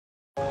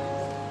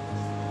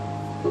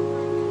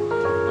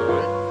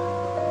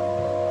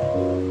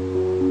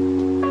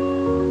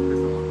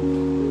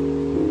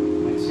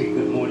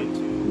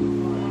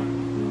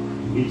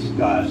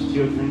God's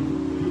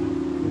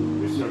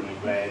children, we're certainly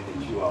glad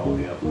that you all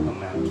have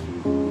come out to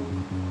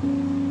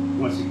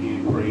once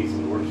again praise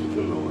and worship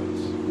the Lord.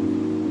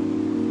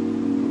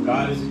 For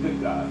God is a good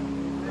God,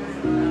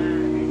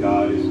 and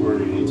God is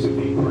worthy to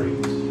be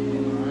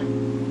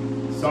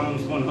praised.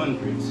 Psalms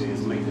 100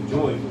 says, make a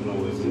joyful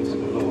noise unto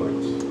the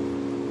Lord,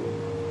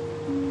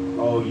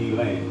 all ye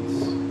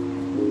lands.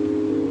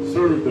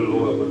 Serve the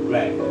Lord with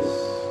gladness.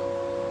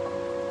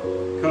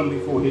 Come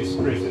before his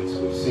presence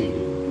with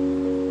singing.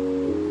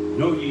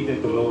 Know ye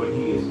that the Lord,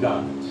 he is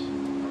God.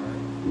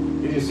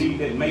 It is he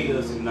that made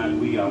us and not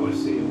we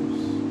ourselves.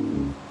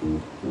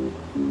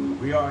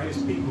 We are his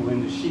people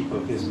and the sheep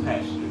of his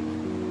pasture.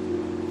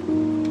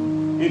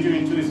 Enter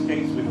into his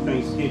gates with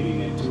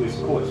thanksgiving and to his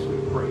courts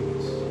with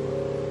praise.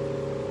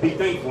 Be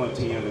thankful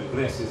unto him and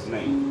bless his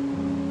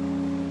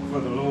name. For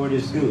the Lord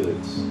is good.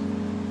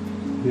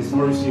 His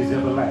mercy is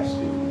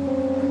everlasting,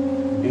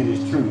 and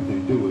his truth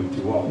endureth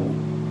to all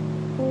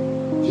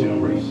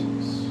generations.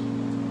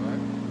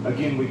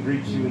 Again, we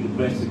greet you in the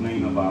blessed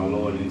name of our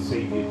Lord and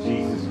Savior,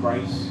 Jesus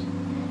Christ.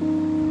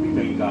 We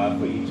thank God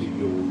for each of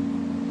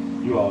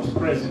you all's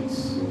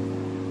presence.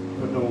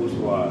 For those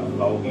who are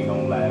logging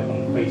on live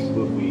on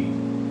Facebook, we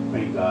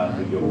thank God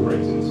for your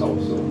presence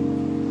also.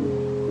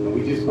 And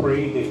we just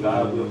pray that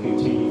God will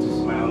continue to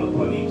smile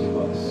upon each of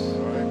us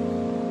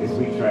as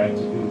we try to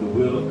do the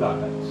will of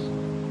God,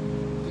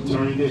 to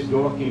turn this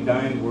dark and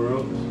dying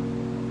world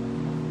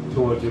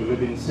towards your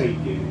living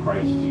Savior in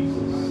Christ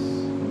Jesus.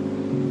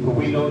 For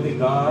we know that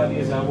God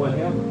is our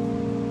help,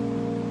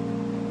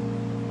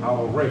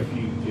 our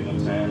refuge in a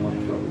time of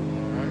trouble.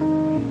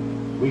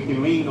 We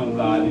can lean on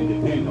God and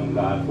depend on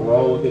God for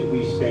all that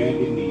we stand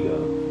in need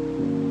of,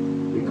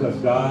 because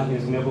God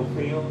has never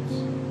failed,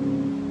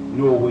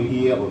 nor will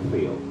he ever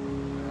fail.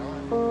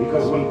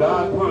 Because when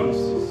God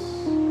promises,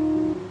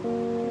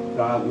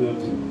 God will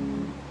do.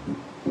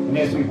 And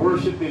as we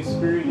worship in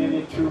spirit and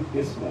in truth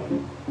this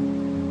morning,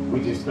 we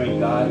just thank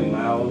God, and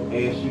I'll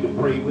ask you to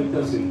pray with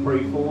us and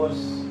pray for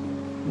us.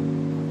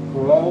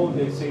 For all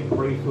that say,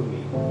 pray for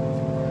me.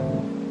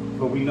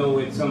 For we know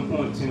at some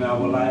points in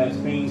our lives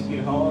things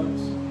get hard.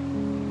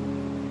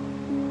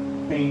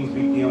 Things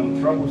become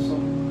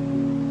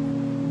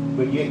troublesome.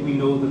 But yet we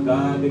know the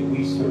God that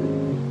we serve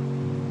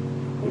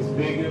is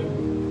bigger,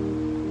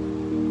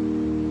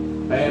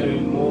 better,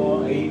 and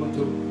more able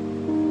to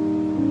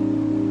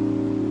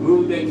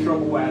move that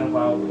trouble out of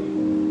our way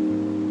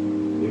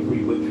if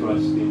we would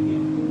trust in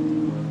him.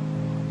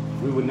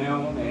 We would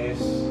now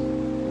ask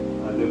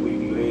that we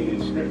be led in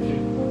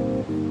scripture,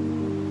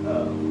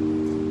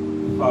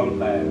 followed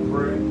by a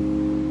prayer.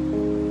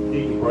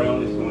 Deacon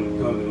Brown is going to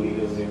come and lead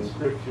us in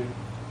scripture,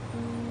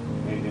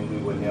 and then we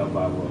will have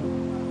our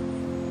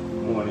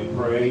morning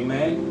prayer,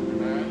 amen?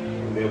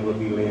 And then we'll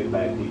be led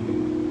by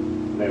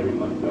Deacon Larry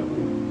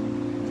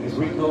Montgomery. As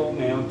we go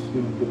now to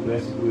do the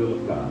blessed will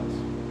of God.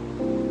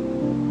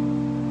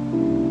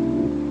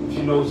 If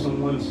you know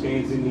someone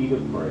stands in need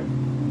of prayer,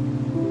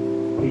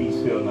 please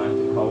feel not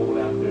to call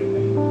out their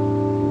name.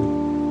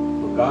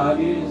 For God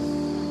is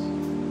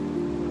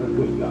a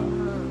good God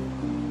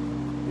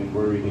and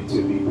worthy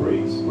to be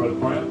praised. Brother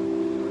Brown,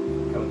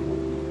 come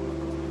forward.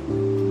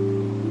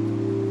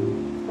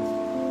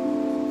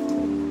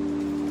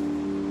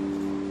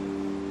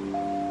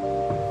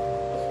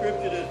 The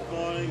scripture this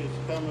morning is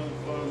coming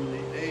from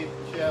the 8th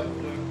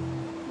chapter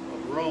of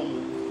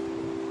Romans,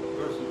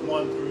 verses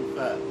 1 through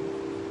 5.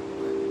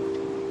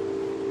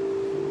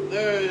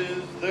 There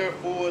is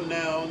therefore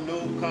now no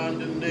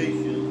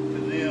condemnation to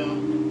them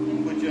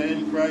which are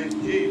in Christ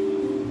Jesus,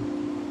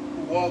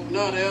 who walk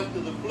not after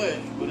the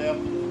flesh, but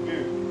after the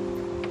Spirit.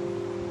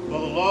 For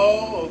the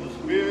law of the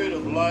Spirit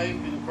of life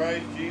in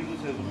Christ Jesus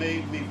has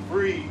made me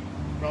free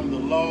from the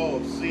law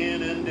of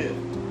sin and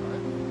death.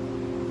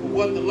 For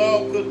what the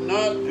law could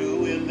not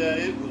do, in that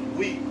it was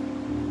weak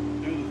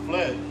through the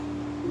flesh,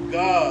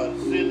 God,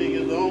 sending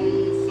his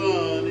own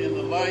Son in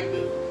the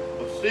likeness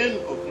of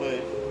sinful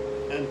flesh,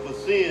 and for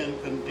sin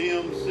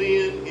condemned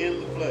sin in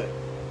the flesh,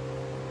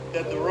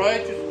 that the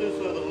righteousness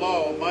of the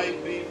law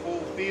might be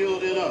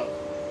fulfilled in us,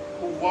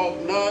 who walk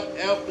not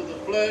after the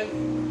flesh,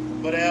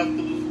 but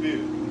after the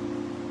Spirit.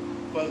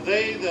 For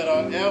they that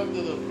are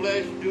after the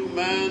flesh do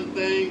mind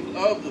things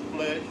of the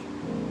flesh,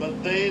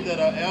 but they that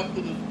are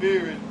after the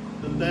Spirit,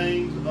 the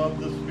things of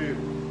the Spirit.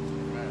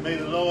 May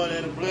the Lord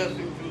add a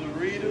blessing to the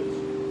reader,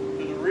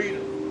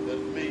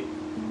 that's me,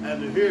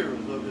 and the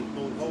hearers of his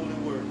most holy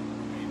word.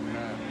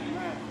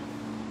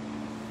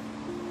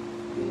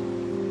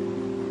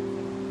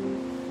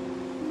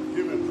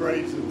 Giving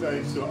praise and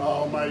thanks to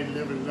Almighty,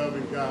 living,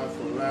 loving God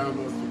for allowing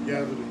us to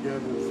gather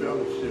together in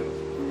fellowship.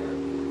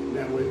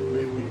 Now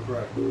may we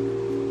pray.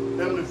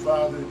 Heavenly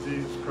Father, in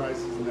Jesus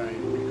Christ's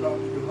name, we come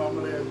to you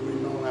humbly as we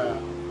know how,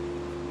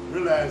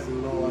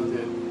 realizing, Lord,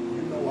 that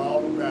you know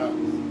all about us.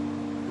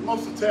 And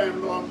most of the time,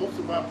 Lord, most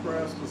of our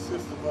prayers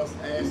consist of us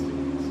asking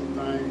you some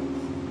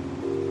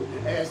things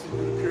and asking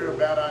you to care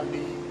about our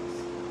needs.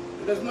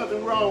 And there's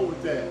nothing wrong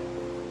with that.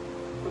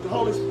 But the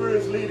Holy Spirit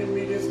is leading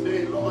me this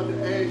day, Lord, to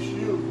ask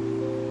you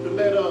to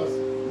let us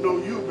know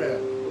you better.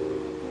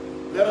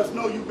 Let us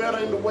know you better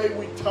in the way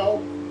we talk,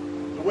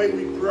 the way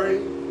we pray,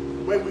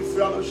 the way we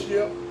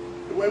fellowship,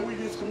 the way we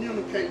just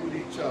communicate with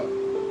each other,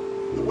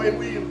 the way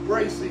we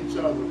embrace each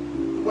other,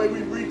 the way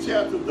we reach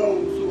out to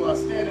those who are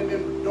standing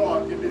in the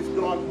dark in this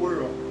dark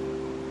world.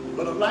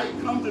 But a light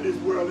comes to this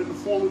world in the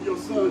form of your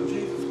Son,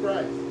 Jesus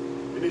Christ,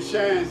 and it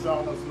shines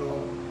on us,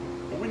 Lord.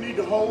 And we need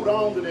to hold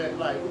on to that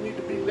light. We need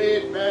to be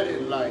led by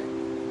that light.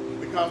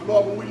 Because,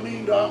 Lord, when we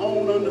lean to our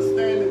own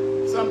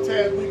understanding,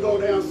 sometimes we go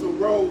down some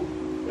roads,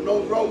 and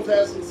those roads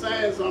have some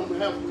signs on them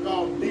have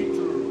called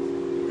detours.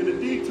 And the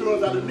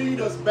detours are to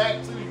lead us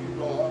back to you,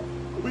 Lord.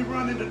 When we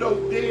run into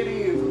those dead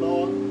ends,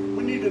 Lord,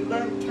 we need to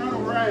learn to turn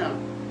around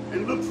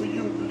and look for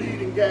you to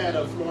lead and guide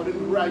us, Lord, in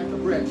the right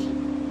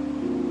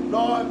direction.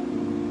 Lord,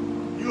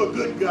 you're a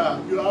good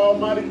God. You're an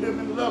almighty,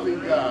 living,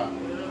 loving God.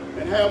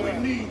 And how we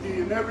need thee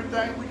and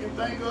everything we can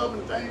think of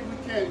and things we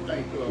can't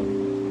think of.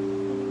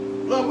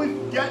 Lord,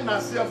 we've gotten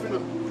ourselves in a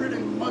pretty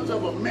much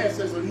of a mess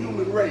as a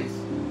human race.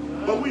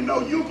 But we know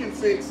you can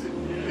fix it.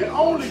 And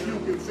only you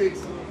can fix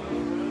it.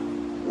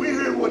 We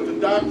hear what the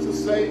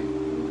doctors say.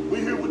 We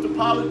hear what the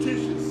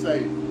politicians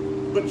say.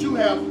 But you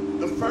have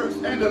the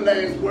first and the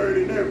last word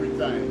in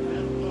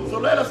everything. So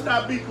let us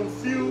not be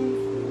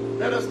confused.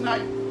 Let us not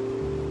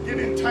get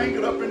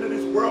entangled up into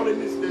this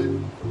worldliness that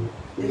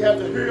we have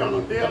to hear on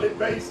a daily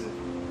basis.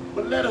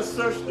 But let us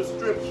search the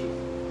scriptures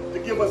to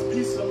give us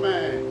peace of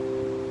mind.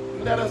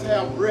 And let us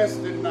have rest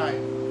at night.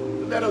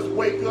 And let us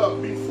wake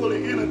up, be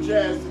fully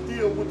energized to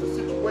deal with the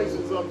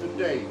situations of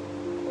today.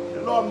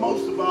 And Lord,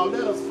 most of all,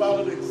 let us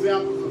follow the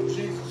examples of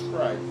Jesus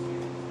Christ.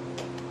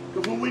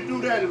 Because when we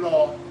do that,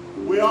 Lord,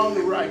 we're on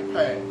the right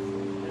path.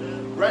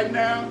 Right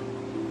now,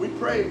 we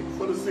pray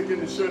for the sick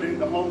and the shut in,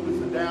 the homeless,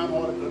 the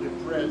downhearted, the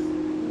depressed,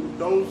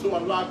 those who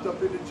are locked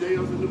up in the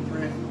jails and the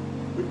prisons.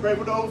 We pray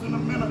for those in the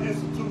mental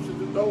institutions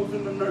and those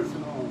in the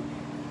nursing home.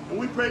 And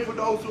we pray for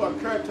those who are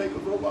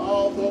caretakers over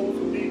all those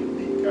who need to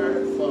be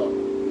cared for.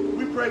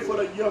 We pray for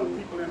the young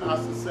people in our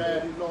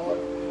society, Lord.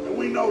 And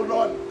we know,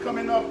 Lord,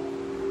 coming up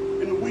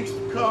in the weeks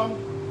to come,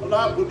 a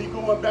lot will be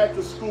going back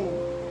to school.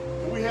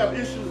 And we have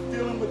issues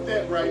dealing with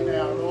that right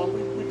now, Lord.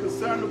 We're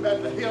concerned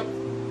about the health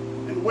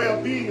and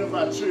well-being of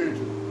our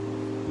children.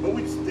 But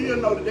we still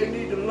know that they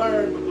need to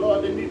learn, but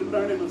Lord, they need to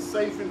learn in a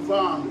safe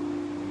environment.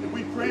 And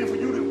we praying for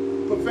you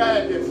to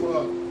provide that for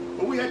us.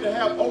 But we have to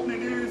have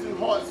opening ears and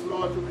hearts,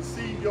 Lord, to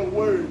receive your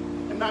word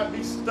and not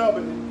be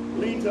stubborn and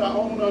lean to our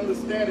own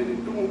understanding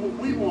and doing what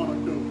we want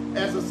to do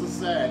as a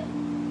society.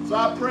 So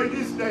I pray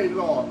this day,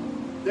 Lord,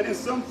 that in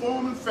some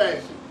form and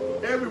fashion,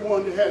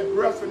 everyone that has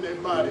breath in their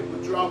body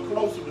will draw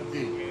closer to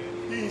thee.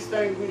 These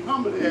things we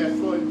humbly ask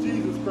for in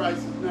Jesus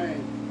Christ's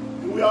name.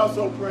 And we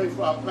also pray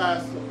for our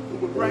pastor who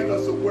will bring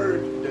us a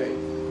word today.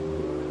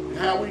 And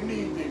how we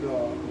need thee,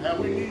 Lord. How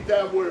we need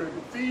that word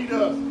to feed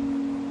us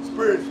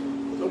spiritually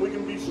so we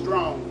can be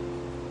strong.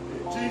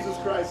 In Jesus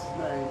Christ's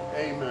name,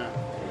 amen.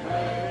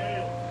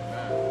 Amen.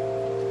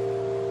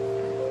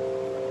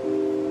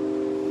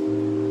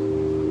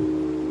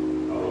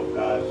 Oh,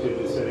 God should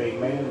have said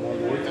amen one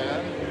more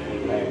time.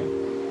 Amen.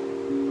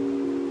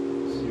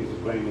 Excuse me,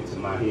 bring it to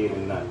my head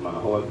and not my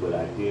heart, but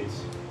I did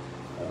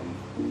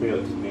fail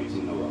to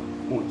mention or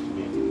want to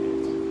mention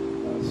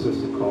that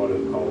Sister Carter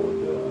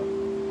called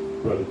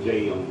Brother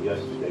Jay on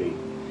yesterday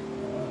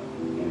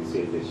and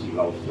said that she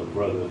lost her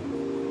brother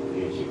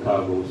in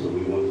Chicago, so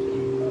we want to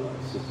keep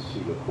Sister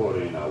Sheila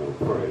Carter in our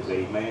prayers.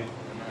 Amen.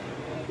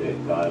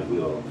 That God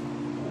will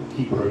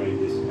keep her in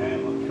this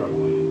time of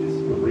trouble and in this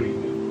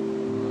bereavement,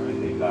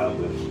 and that God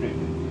will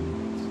strengthen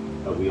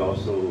her. We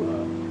also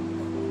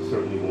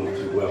certainly want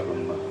to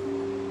welcome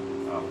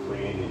our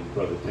friend and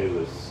Brother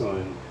Taylor's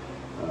son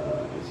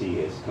as he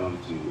has come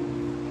to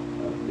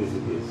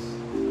visit his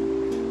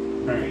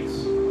parents.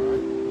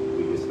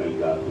 We just thank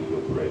God for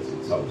your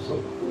presence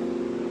also.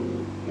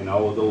 And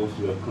all those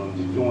who have come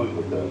to join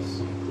with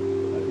us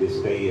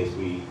this day as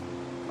we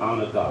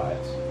honor God,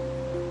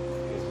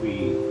 as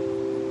we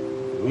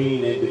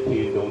lean and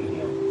depend on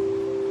Him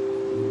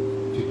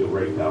to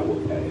direct our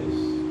paths.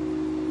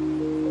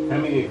 How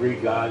many agree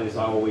God is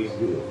always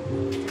good?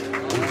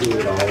 He's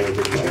good all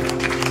the time.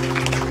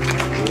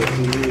 Yes,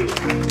 He is.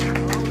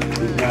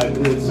 He's not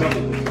good some of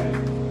the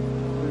time.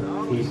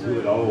 He's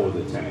good all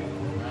the time.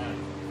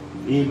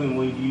 Even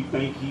when you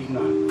think He's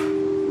not,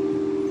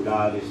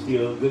 God is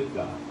still a good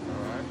God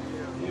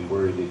and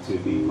worthy to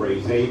be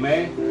praised.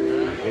 Amen?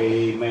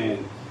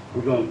 Amen.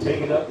 We're going to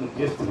take it up in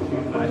just a few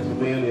minutes, and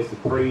then as the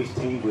praise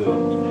team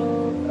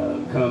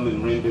will come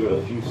and render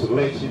a few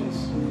selections.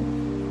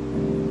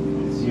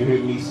 As you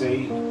hear me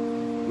say,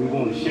 we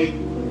want to shake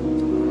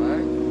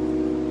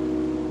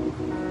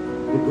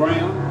the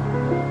ground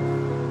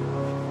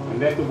and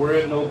let the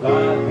word know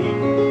God be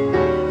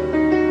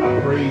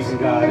our praising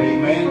God.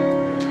 Amen.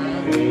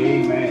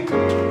 Amen.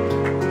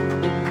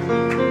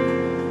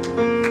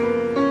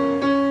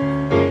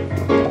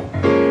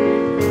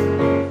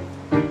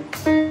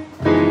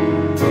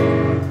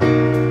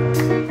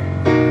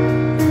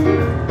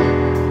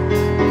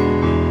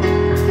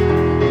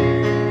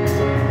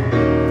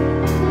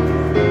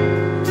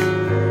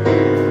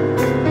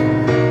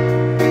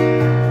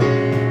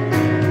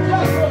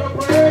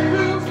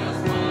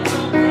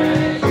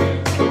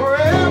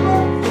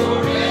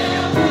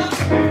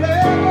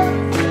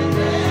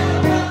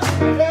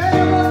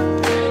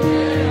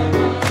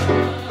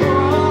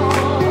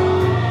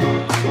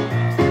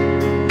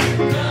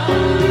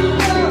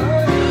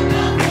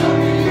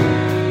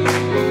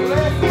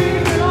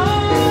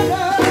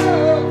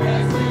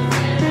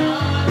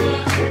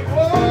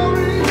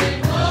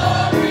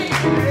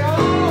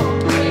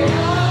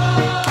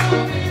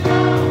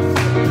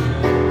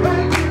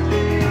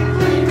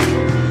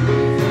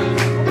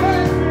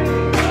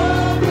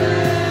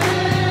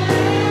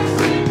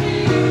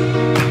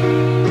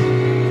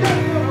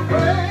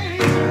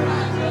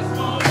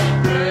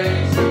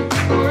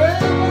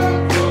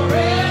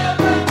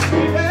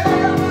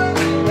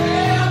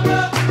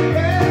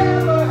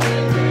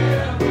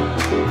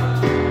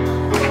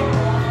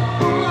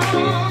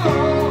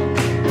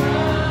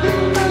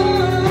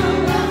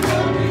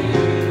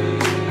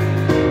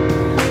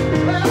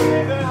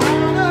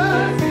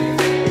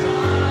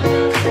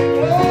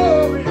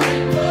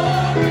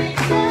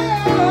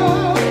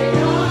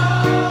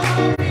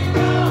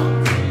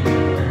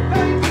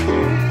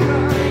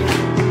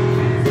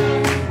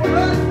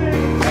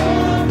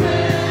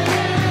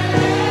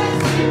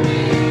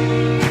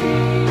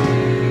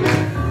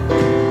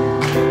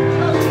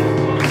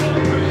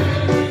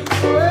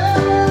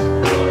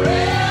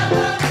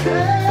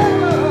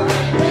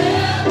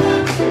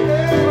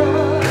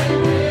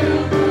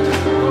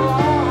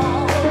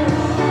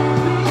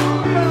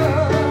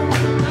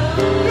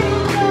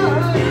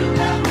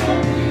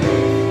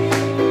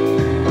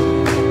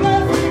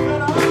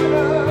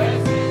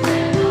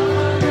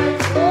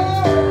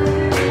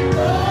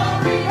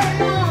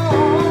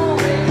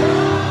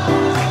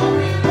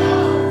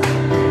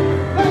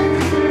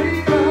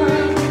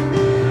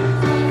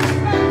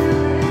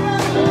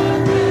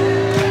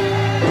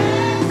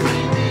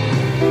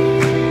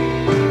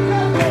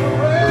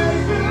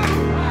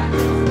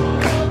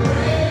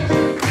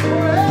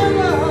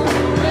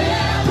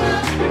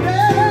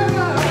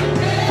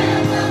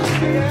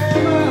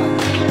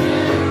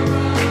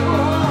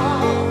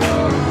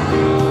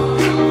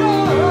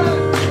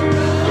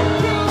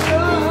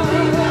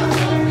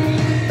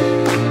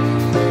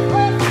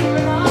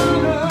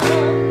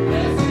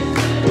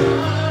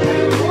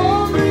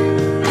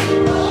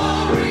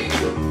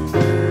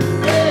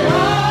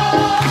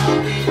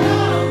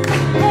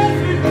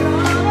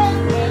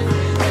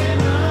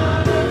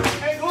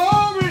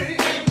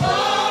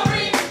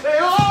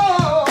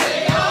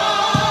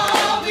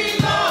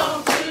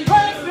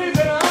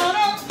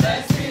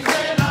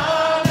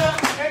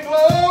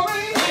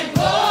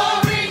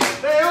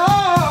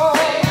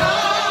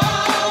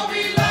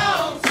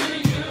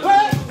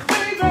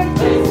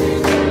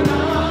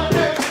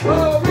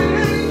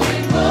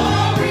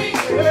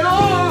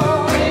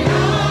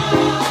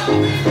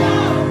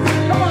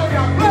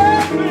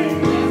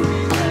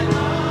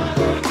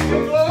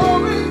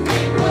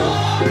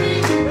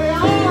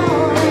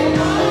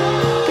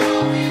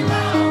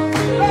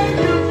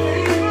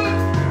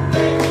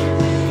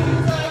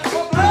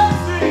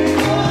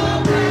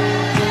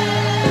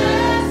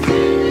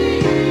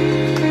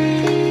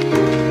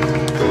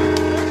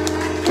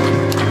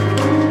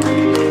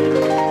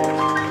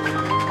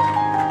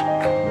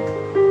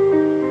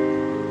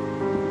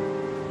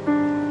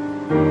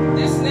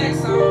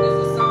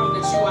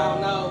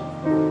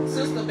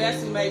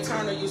 Mae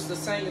Turner used to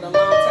sing it a long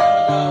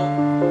time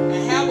ago.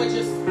 And Howard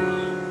just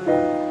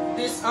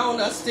disowned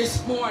us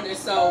this morning.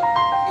 So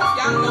if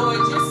y'all know it,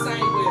 just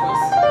sing with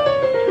us.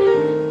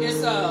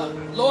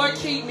 It's Lord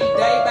Keep Me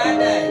Day by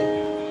Day.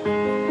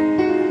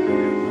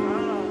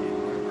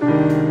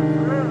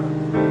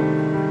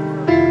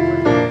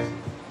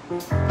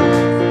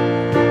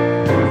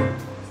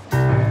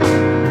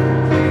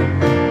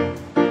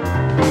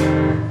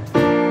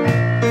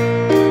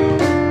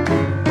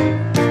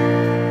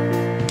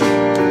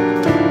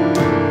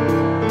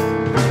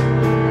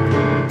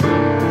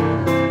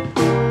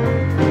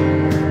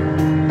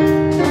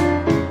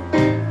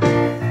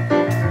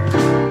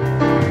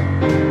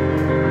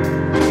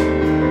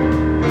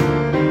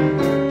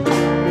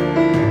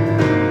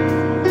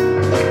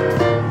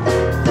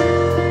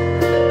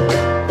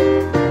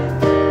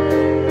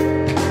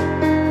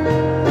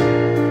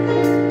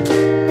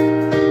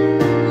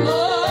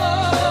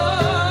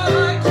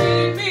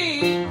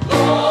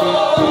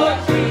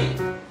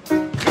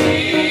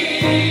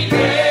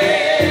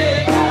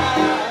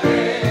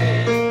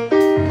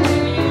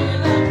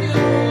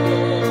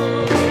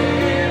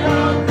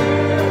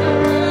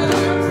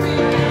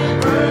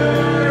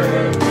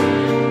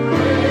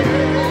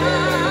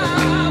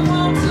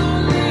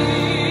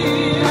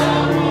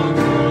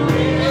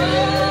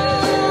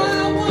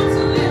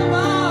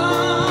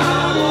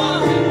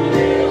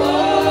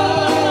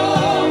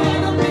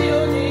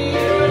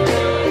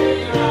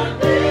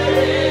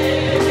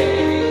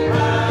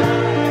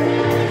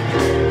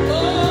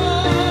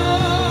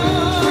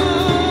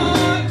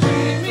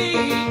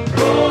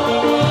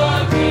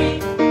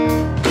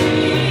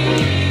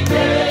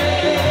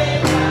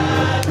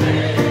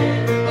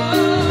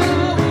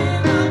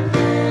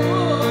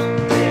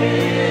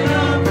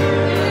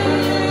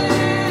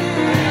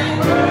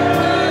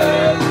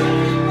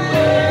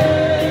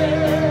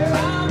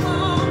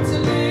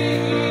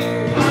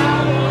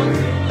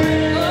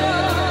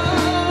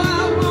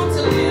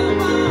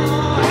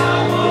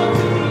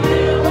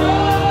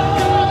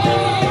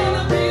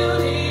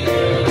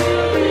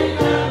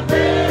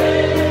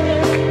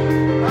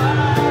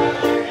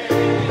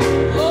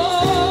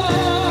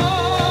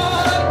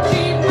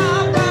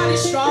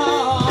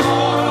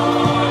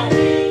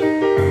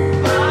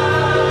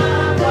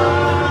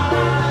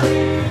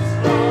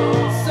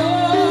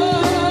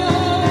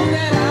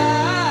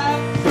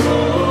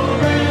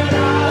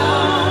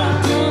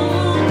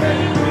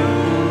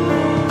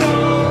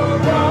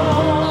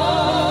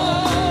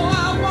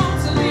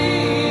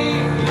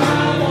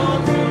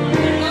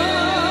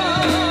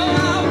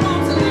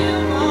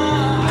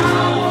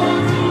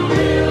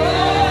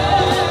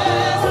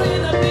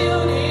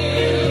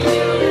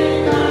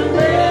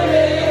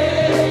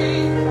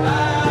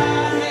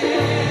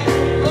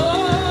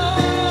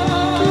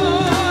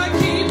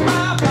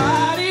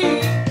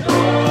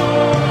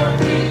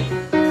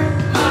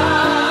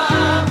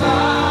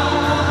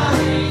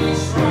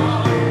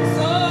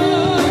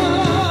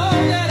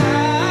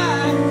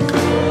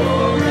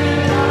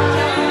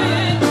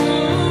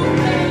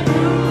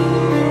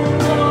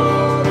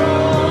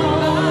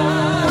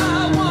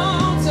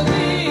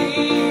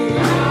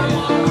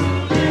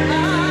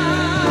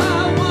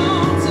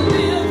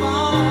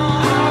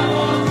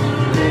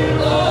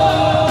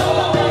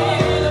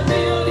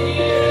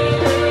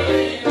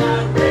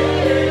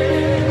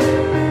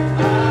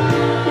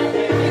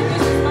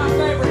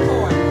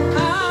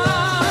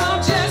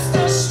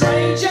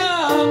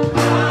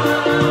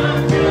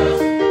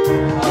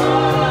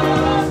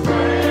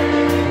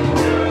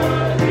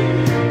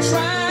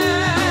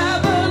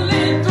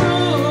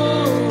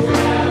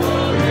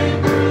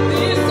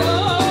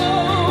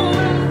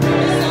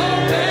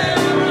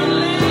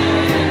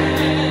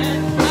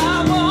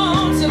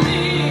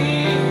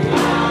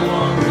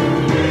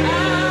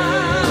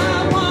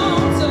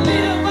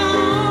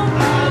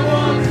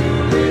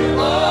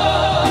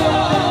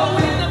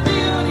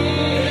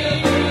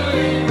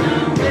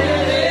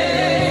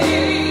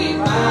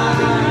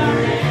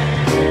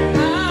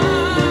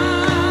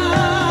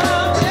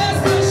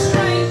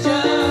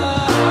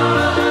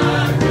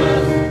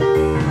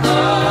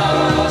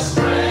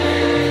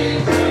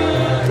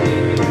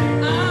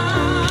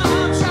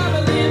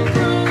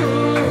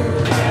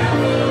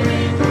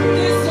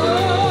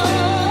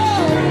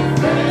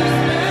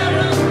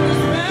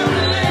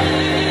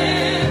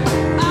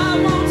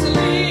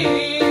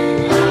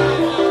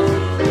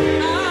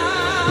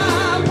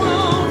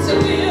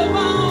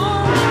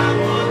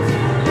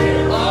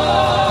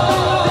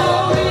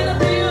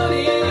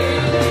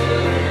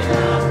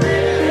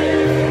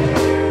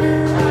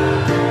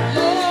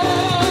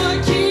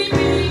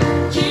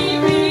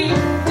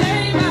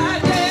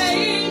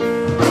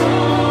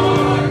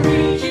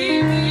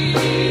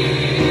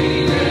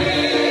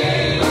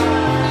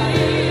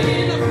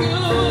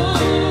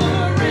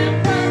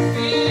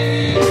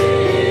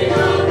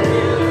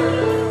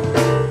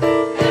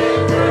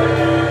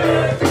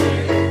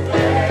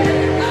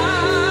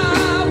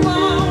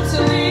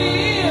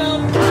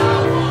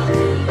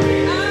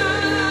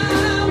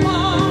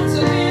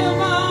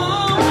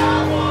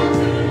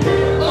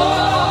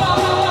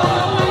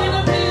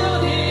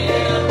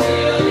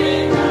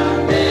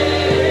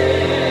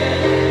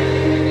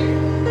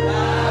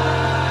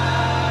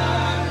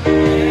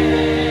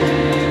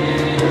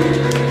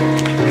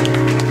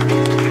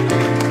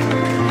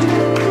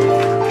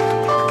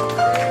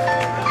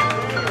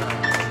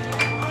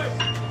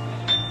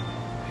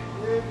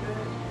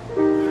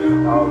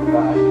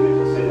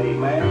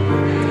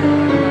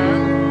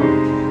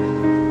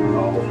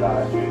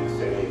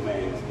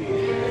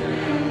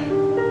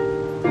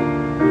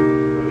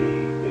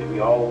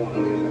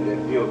 owner in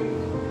that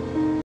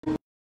building,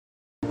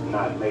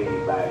 not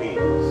made by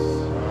hands.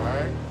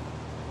 Right.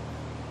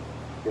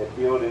 That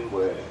building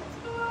where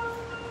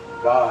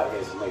God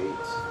has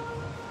made.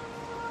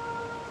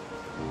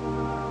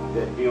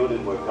 That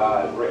building where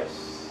God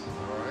rests.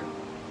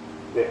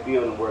 Right. That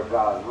building where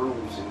God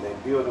rules, and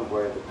that building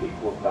where the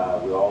people of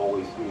God will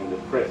always be in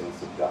the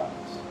presence of God.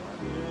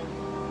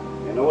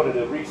 In order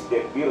to reach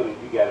that building,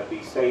 you got to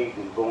be saved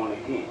and born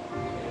again.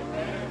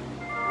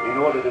 In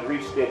order to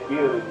reach that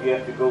building, you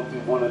have to go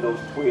through one of those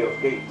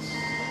 12 gates.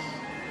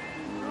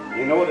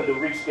 In order to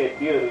reach that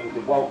building,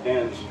 to walk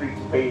down the streets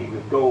paved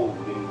with gold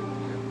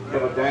and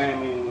have a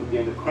diamond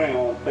and a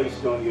crown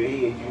placed on your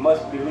head, you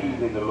must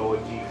believe in the Lord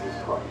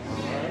Jesus Christ.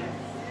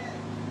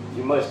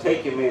 You must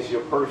take him as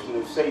your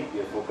personal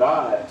Savior, for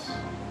God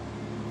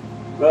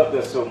loved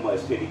us so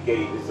much that he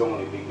gave his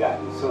only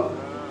begotten Son,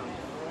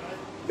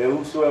 that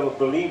whosoever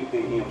believeth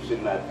in him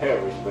should not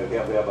perish but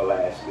have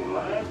everlasting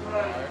life.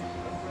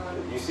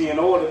 You see, in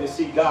order to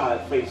see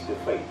God face to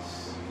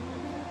face,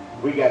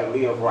 we got to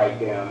live right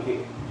down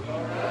here.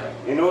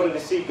 In order to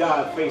see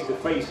God face to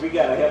face, we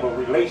got to have a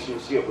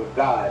relationship with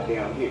God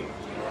down here.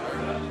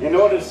 In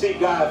order to see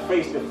God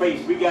face to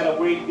face, we got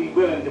to be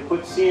willing to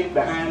put sin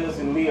behind us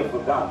and live for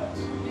God.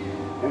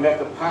 And let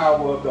the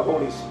power of the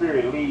Holy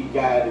Spirit lead,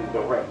 guide, and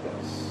direct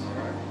us.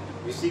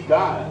 You see,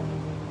 God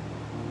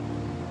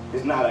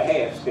is not a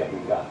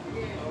half-stepping God.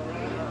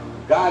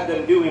 God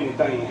doesn't do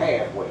anything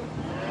halfway.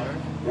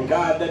 And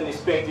God doesn't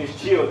expect his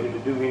children to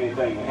do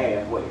anything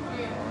halfway.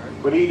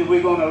 But either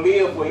we're going to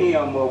live for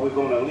him or we're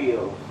going to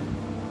live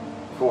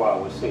for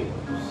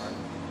ourselves.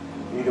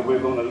 Either we're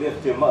going to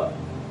lift him up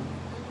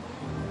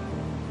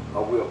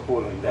or we'll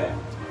pull him down.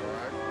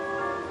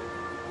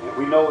 And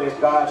we know as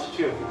God's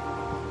children,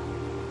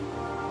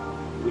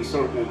 we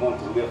certainly want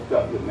to lift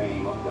up the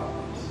name of God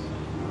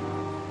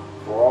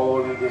for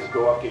all in this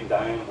dark and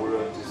dying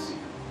world to see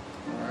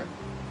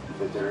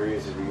that there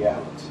is a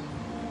reality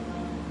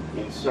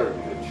in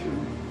serving a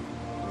true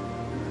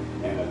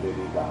and a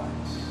living God.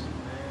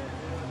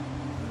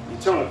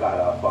 Eternal God,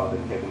 our Father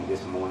in heaven,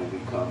 this morning we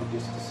come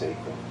just to say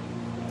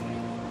thank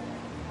you.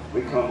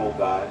 We come, oh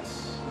God,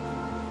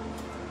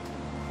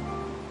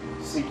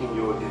 seeking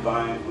your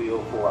divine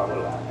will for our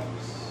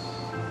lives.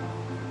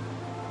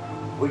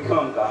 We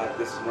come, God,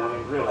 this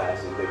morning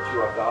realizing that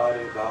you are God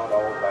and God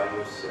all by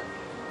yourself.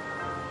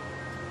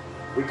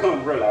 We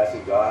come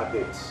realizing, God,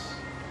 that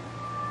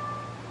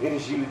it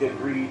is you that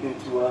breathed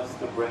into us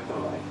the breath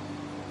of life.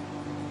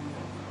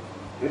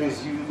 It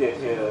is you that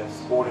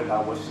has ordered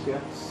our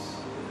steps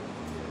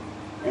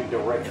and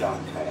direct our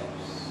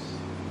paths.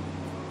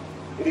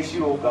 It is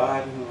you, O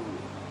God, who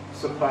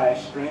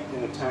supplies strength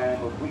in a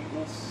time of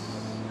weakness.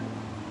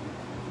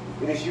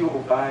 It is you,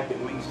 O God, that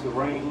makes the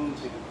rain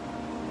to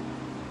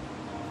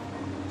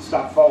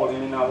stop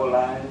falling in our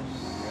lives.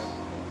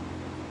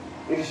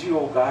 It is you,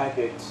 O God,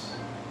 that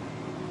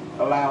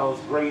allows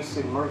grace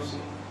and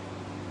mercy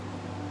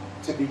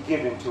to be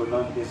given to an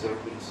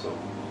undeserving soul.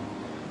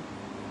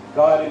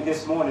 God, in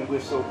this morning we're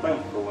so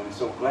thankful and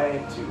so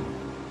glad to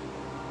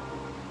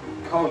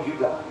call you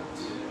God.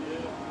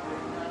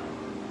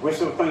 We're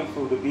so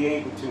thankful to be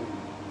able to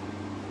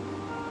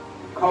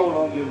call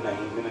on your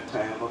name in a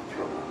time of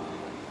trouble.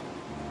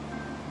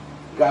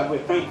 God, we're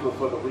thankful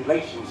for the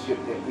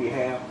relationship that we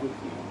have with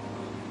you.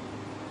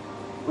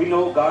 We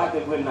know, God,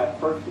 that we're not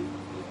perfect.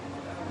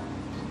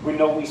 We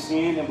know we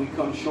sin and we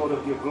come short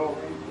of your glory.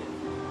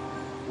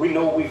 We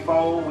know we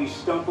fall, we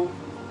stumble,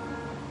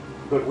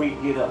 but we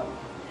get up.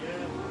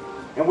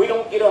 And we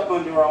don't get up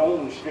under our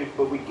own strength,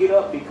 but we get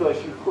up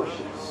because you push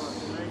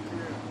us.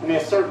 And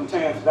at certain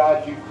times,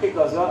 God, you pick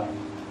us up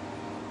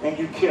and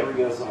you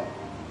carry us on.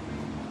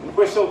 And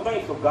we're so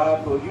thankful,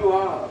 God, for you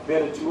are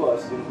better to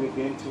us than we've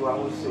been to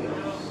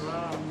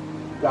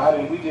ourselves. God,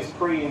 and we just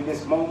pray in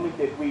this moment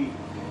that we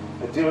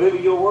deliver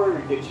your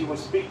word, that you would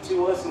speak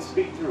to us and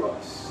speak through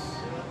us.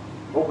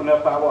 Open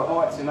up our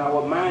hearts and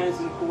our minds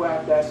and pour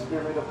out thy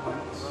spirit upon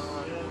us.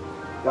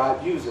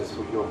 God, use us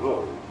for your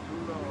glory,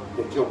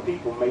 that your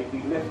people may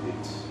be lifted.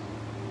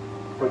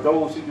 For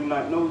those who do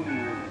not know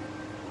you,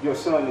 your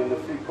Son, in the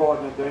free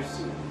pardon of their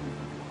sin,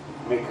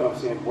 may come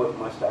saying, what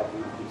must I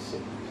do to be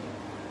saved?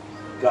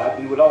 God,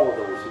 be with all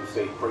those who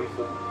say, pray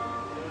for me.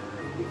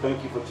 We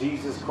thank you for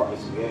Jesus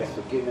Christ. We ask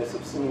forgiveness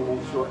of sin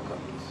and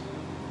shortcomings.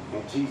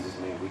 In Jesus'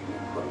 name we do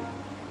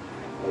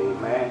pray.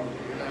 Amen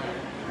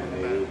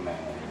and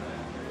amen.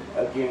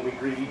 Again, we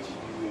greet each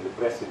of you in the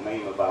blessed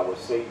name of our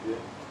Savior,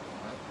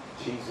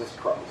 Jesus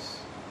Christ.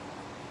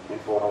 And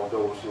for all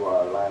those who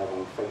are alive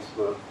on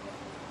Facebook,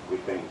 we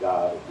thank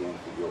God again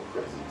for your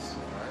presence.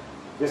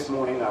 This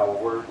morning our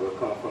word will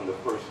come from the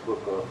first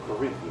book of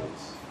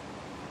Corinthians,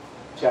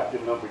 chapter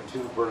number 2,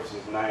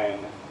 verses 9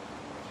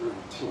 through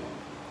 10.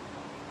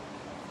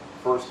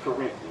 1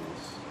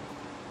 Corinthians,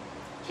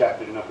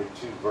 chapter number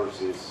 2,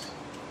 verses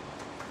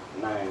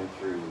 9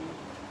 through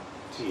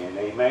 10.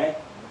 Amen?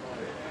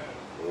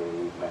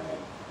 Amen.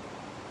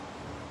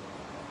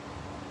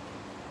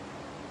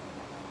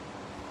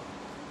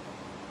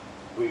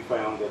 We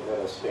found that let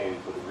us stand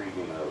for the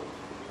reading of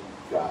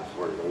God's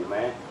word.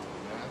 Amen.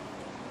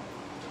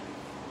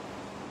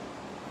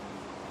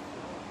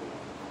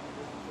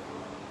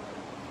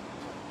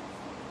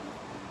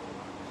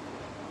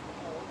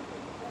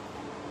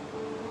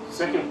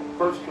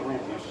 1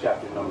 Corinthians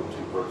chapter number 2,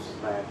 verses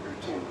 9 through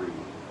 10 read.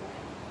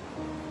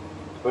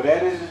 But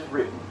as it is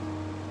written,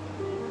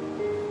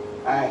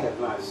 I have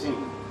not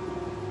seen,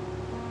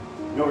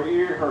 nor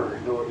ear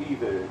heard, nor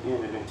either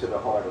entered into the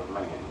heart of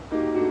man,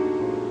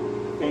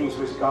 the things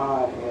which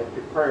God hath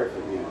prepared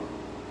for them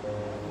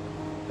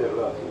that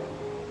love him.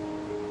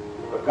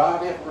 But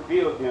God hath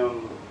revealed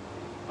them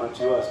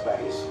unto us by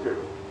his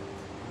Spirit.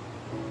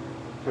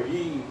 For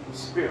ye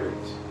Spirit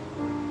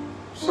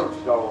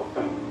searched all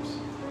things,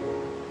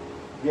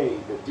 yea,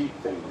 the deep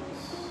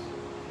things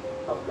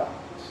of God.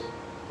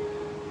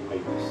 You may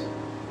be saved.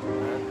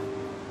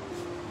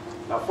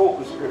 Now,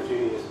 focus scripture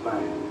is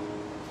mine,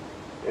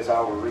 as I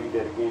will read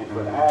that again.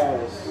 But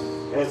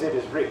as it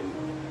is written,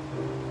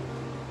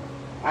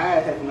 eye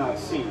have not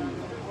seen,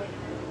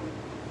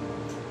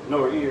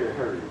 nor ear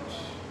heard,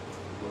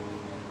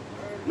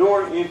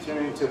 nor enter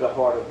into the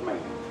heart of man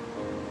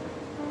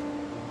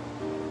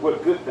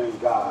what good thing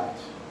God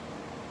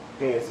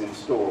has in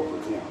store for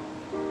them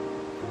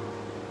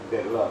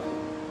that love him.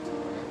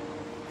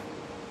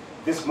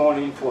 This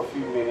morning, for a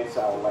few minutes,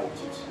 I would like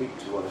to speak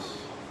to us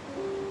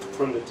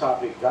from the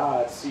topic,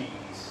 God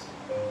sees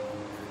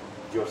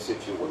your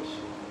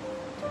situation.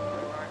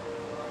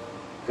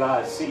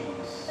 God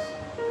sees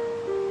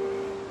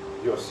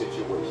your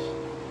situation.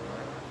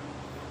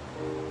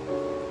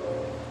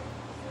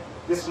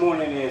 This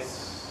morning,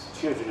 as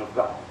children of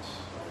God,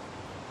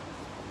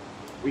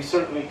 we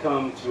certainly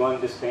come to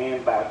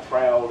understand by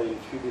trial and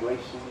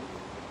tribulation,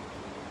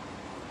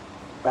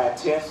 by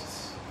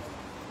tests,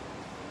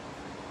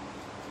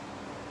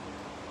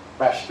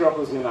 by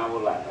struggles in our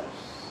lives,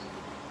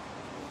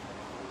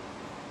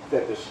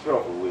 that the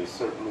struggle is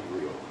certainly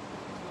real.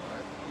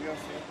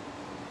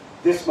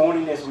 This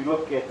morning, as we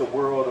look at the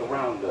world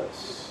around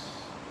us,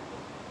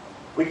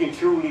 we can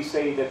truly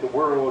say that the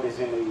world is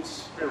in a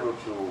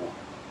spiritual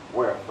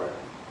warfare.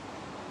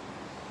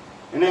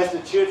 And as the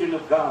children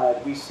of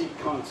God, we seek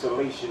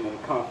consolation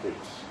and comfort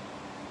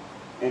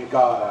in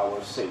God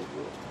our Savior.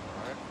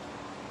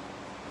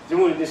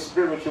 During this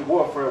spiritual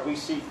warfare, we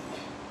seek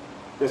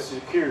the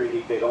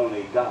security that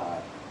only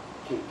God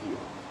can give.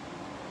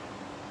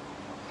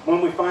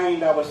 When we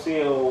find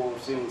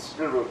ourselves in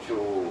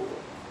spiritual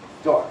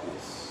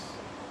darkness,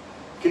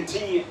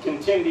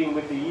 contending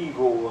with the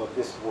evil of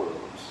this world,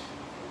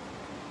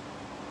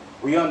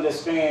 we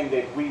understand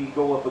that we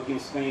go up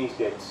against things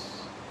that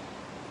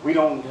we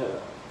don't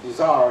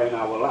desire in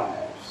our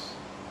lives.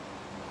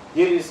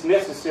 Yet it's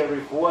necessary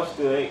for us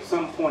to, at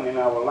some point in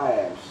our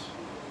lives,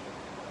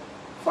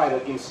 fight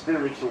against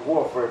spiritual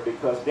warfare,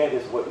 because that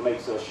is what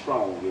makes us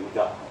strong in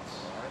God.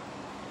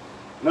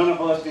 None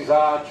of us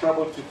desire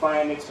trouble to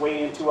find its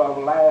way into our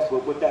lives,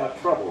 but without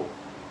trouble,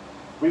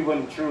 we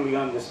wouldn't truly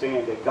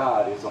understand that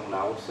God is on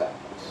our side.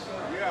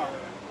 Yeah.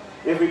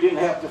 If we didn't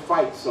have to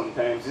fight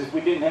sometimes, if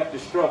we didn't have to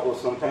struggle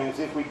sometimes,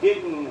 if we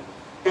didn't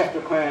have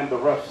to climb the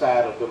rough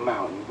side of the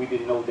mountain, we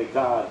didn't know that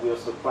God will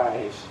supply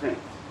his strength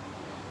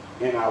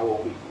in our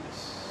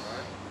weakness.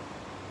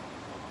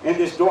 In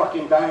this dark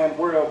and dying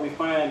world, we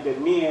find that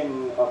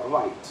men of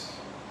light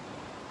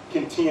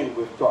contend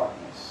with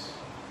darkness.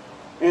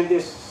 In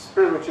this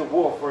spiritual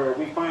warfare,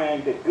 we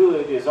find that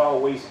good is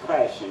always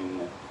clashing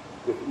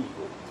with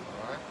evil.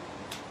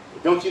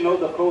 Don't you know,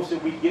 the closer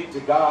we get to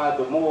God,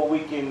 the more we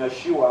can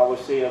assure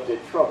ourselves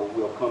that trouble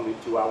will come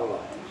into our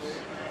lives.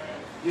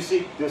 You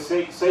see,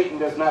 Satan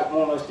does not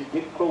want us to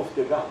get close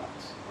to God.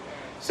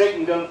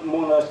 Satan doesn't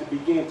want us to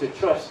begin to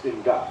trust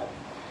in God.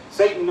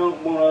 Satan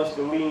doesn't want us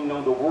to lean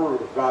on the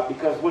word of God,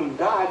 because when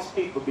God's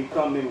people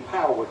become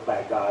empowered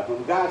by God,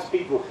 when God's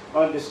people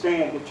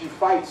understand that you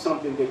fight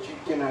something that you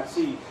cannot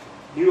see,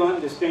 you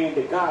understand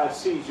that God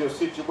sees your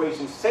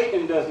situation.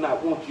 Satan does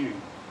not want you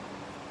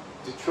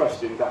to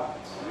trust in God.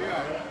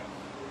 Yeah.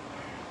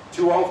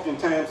 Too often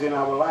times in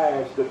our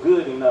lives, the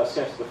good in us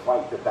has to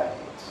fight the bad.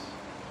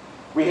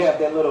 We have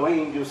that little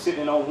angel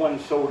sitting on one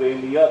shoulder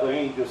and the other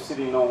angel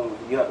sitting on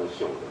the other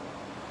shoulder.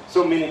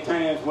 So many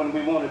times when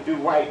we want to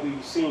do right, we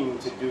seem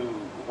to do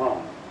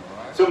wrong.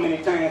 So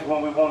many times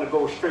when we want to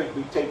go straight,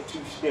 we take 2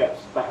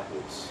 steps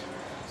backwards.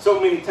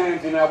 So many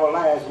times in our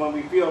lives when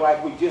we feel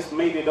like we just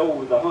made it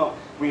over the hump,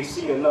 we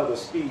see another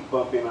speed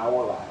bump in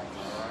our lives.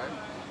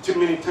 Too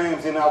many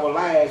times in our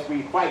lives,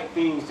 we fight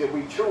things that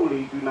we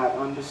truly do not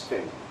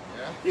understand.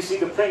 You see,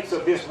 the prince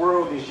of this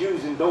world is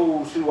using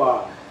those who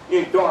are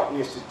in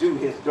darkness to do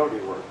his dirty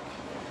work.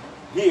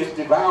 He is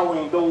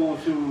devouring those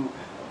who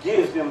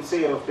give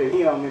themselves to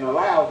him and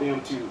allow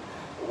them to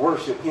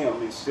worship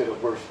him instead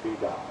of worshiping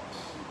God.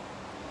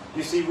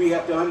 You see, we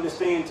have to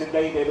understand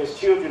today that as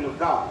children of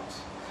God,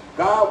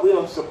 God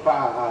will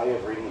supply our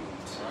every need.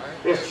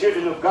 As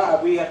children of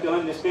God, we have to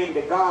understand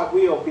that God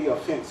will be a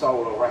fence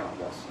all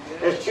around us.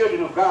 As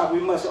children of God, we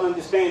must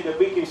understand that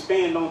we can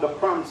stand on the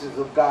promises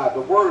of God,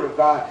 the word of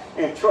God,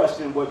 and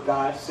trust in what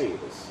God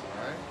says.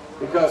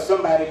 Because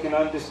somebody can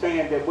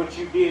understand that what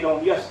you did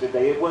on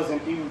yesterday, it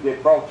wasn't you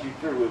that brought you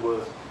through, it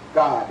was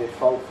God that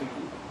fought for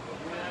you.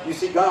 You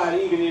see, God,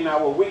 even in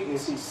our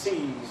weakness, he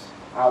sees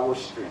our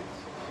strength.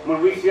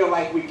 When we feel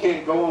like we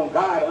can't go on,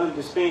 God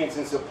understands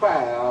and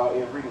supplies our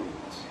every need.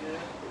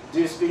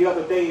 Just the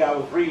other day, I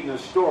was reading a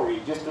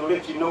story just to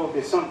let you know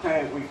that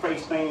sometimes we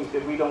face things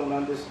that we don't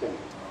understand.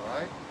 All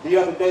right. The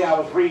other day, I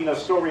was reading a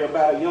story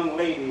about a young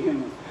lady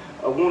who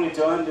wanted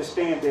to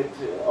understand that,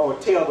 or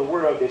tell the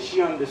world that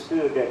she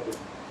understood that the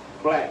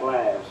Black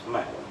Lives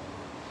Matter.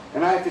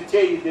 And I have to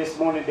tell you this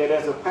morning that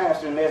as a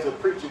pastor and as a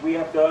preacher, we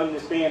have to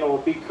understand or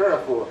be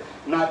careful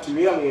not to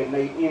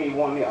alienate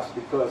anyone else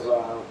because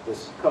of the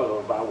color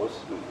of our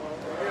skin.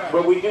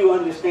 But we do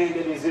understand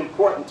that it's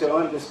important to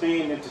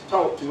understand and to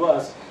talk to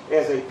us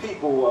as a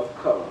people of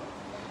color.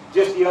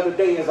 Just the other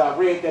day as I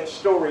read that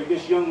story,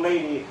 this young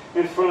lady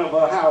in front of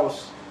her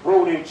house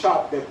wrote in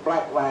chalk that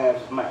Black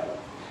Lives Matter.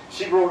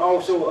 She wrote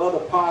also other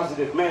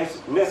positive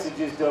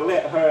messages to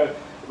let her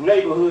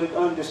neighborhood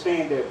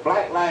understand that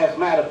Black Lives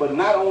Matter, but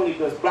not only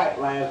does Black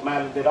Lives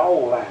Matter, that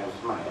all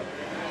lives matter.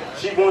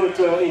 She wanted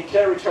to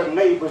encourage her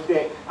neighbors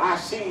that I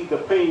see the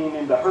pain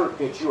and the hurt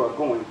that you are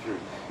going through.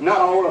 Not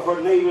all of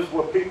her neighbors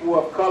were people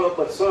of color,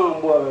 but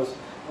some was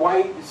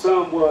white,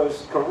 some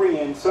was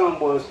Korean, some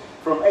was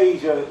from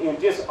Asia, in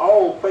just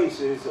all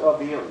places of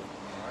the earth.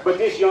 But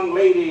this young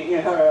lady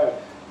in her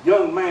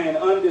young mind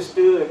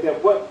understood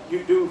that what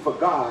you do for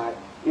God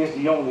is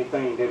the only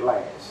thing that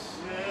lasts.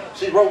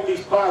 She wrote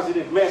these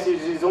positive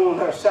messages on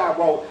her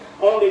sidewalk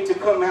only to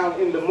come out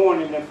in the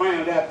morning and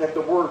find out that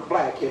the word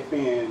black had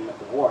been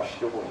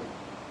washed away.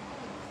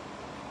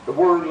 The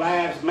word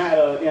lives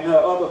matter and her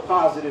other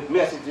positive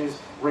messages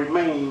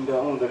remained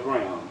on the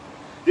ground.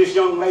 This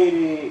young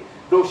lady,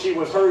 though she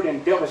was hurt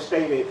and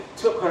devastated,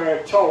 took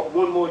her chalk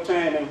one more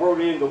time and wrote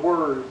in the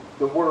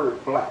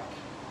word black.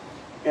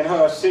 And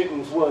her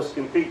sentence was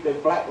complete,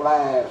 that Black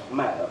Lives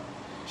Matter.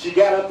 She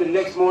got up the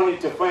next morning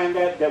to find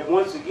out that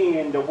once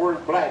again the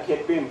word black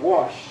had been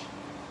washed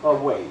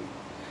away.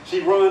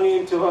 She ran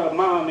into her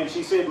mom and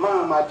she said,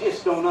 "Mom, I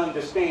just don't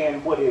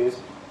understand what is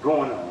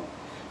going on.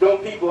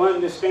 Don't people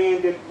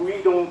understand that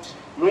we don't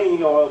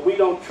lean or we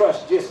don't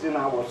trust just in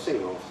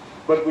ourselves,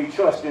 but we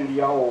trust in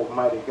the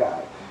Almighty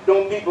God?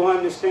 Don't people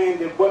understand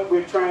that what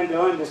we're trying to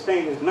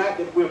understand is not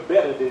that we're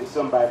better than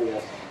somebody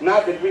else,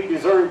 not that we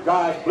deserve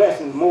God's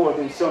blessings more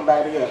than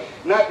somebody else,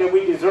 not that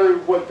we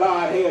deserve what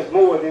God has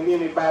more than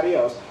anybody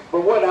else.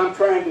 But what I'm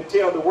trying to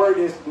tell the word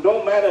is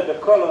no matter the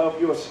color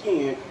of your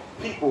skin,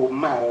 people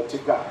matter to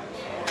God.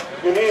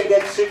 And in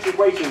that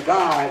situation,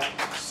 God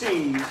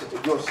sees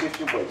your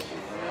situation."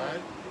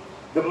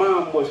 The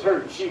mom was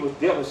hurt. She was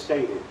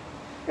devastated.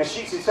 And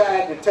she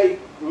decided to take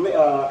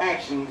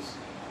actions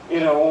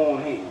in her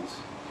own hands.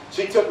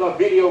 She took a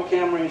video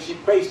camera and she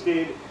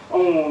pasted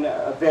on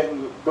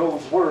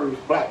those words,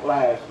 Black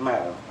Lives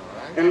Matter.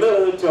 And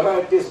little to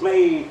her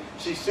dismay,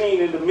 she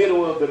seen in the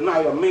middle of the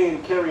night a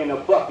man carrying a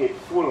bucket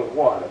full of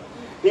water.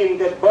 In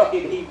that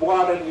bucket he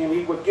watered and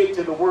he would get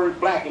to the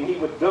word black and he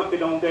would dump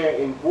it on there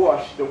and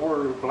wash the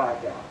word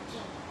black out.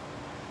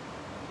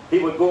 He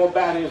would go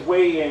about his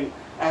way and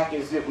act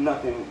as if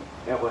nothing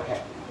ever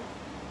happened.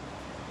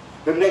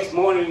 The next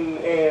morning,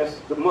 as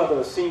the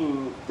mother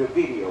seen the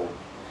video,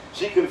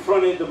 she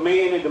confronted the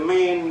man and the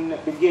man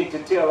began to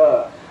tell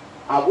her,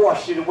 "I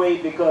washed it away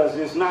because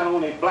it's not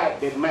only black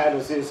that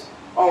matters, it's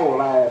all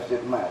lives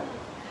that matter."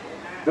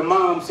 The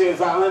mom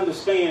says, "I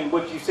understand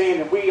what you're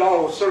saying, and we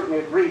all certainly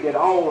agree that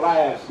all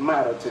lives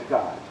matter to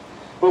God."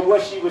 But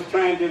what she was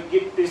trying to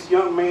get this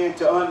young man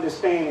to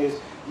understand is,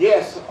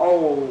 yes,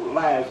 all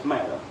lives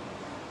matter.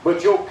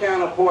 But your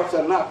counterparts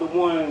are not the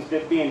ones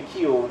that are being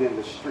killed in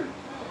the street.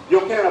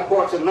 Your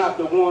counterparts are not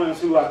the ones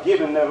who are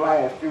giving their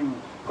life through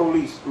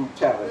police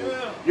brutality.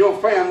 Your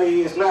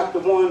family is not the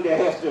one that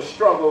has to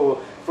struggle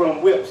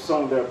from whips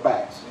on their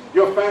backs.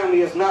 Your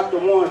family is not the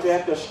ones that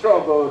have to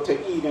struggle to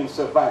eat and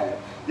survive.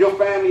 Your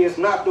family is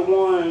not the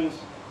ones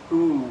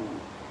who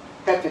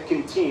have to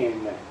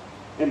contend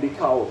and be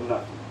called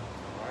nothing.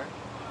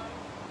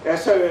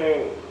 As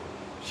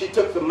she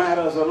took the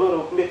matters a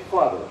little bit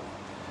further.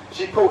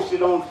 She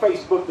posted on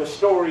Facebook the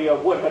story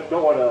of what her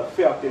daughter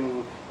felt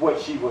and what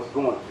she was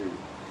going through.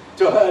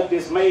 To her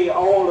dismay,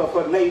 all of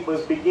her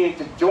neighbors began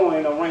to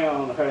join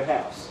around her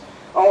house.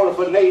 All of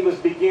her neighbors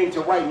began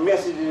to write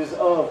messages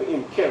of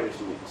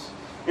encouragement.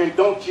 And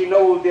don't you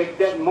know that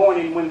that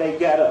morning when they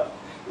got up,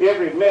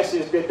 every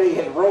message that they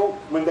had wrote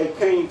when they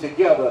came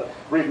together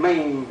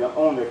remained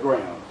on the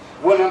ground.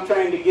 What I'm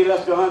trying to get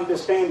us to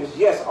understand is,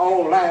 yes,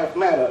 all lives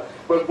matter,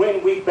 but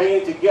when we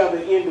band together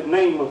in the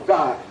name of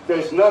God,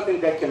 there's nothing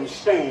that can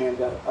stand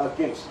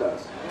against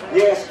us.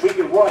 Yes, we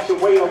can wash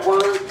away a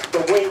word,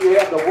 but when you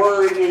have the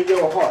word in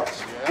your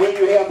hearts, when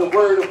you have the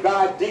word of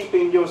God deep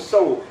in your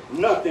soul,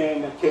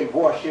 nothing can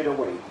wash it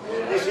away.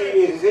 You see,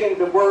 it is in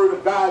the word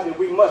of God that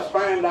we must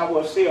find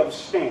ourselves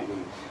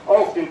standing.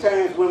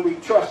 Oftentimes when we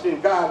trust in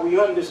God, we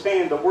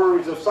understand the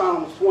words of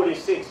Psalms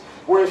 46,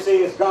 where it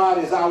says, God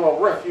is our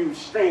refuge,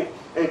 strength,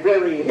 a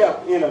very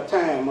help in a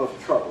time of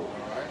trouble.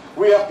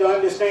 We have to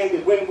understand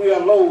that when we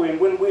are low and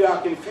when we are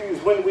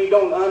confused, when we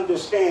don't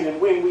understand and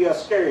when we are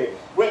scared,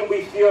 when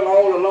we feel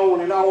all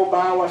alone and all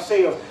by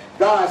ourselves,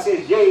 God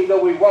says, yea,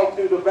 though we walk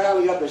through the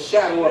valley of the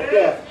shadow of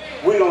death,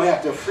 we don't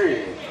have to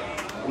fear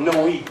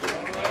no evil.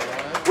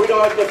 We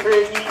don't have to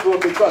fear evil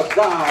because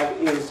God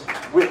is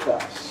with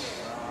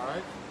us.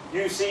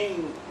 You see,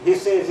 he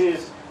says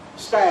his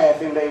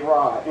staff and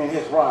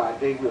his rod,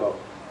 they will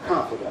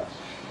comfort us.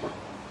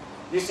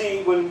 You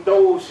see, when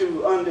those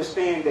who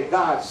understand that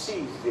God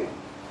sees them,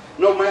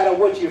 no matter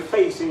what you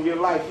face in your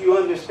life, you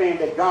understand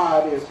that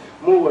God is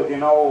more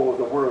than all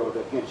the world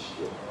against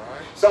you.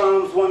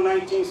 Psalms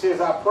 119 says,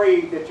 I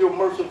pray that your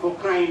merciful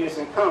kindness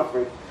and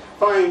comfort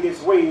find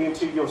its way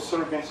into your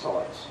servants'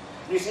 hearts.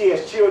 You see,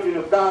 as children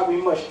of God,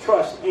 we must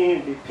trust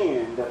and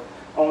depend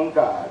on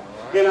God.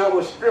 In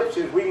our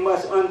scriptures, we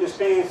must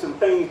understand some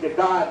things that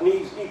God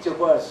needs each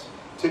of us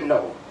to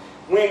know.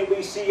 When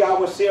we see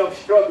ourselves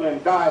struggling,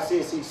 God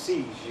says he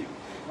sees you.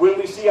 When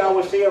we see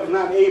ourselves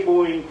not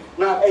able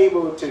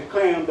to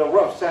climb the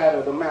rough side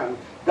of the mountain,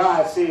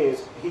 God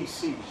says he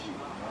sees you.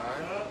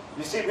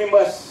 You see, we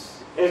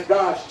must, as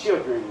God's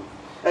children,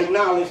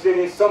 acknowledge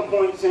that at some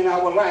points in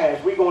our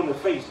lives, we're going to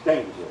face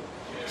danger.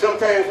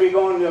 Sometimes we're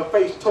going to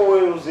face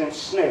toils and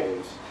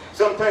snares.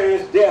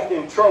 Sometimes death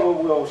and trouble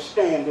will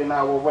stand in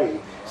our way.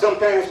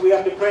 Sometimes we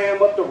have to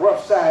climb up the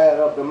rough side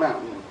of the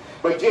mountain.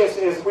 But just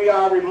as we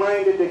are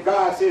reminded that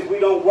God says we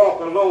don't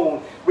walk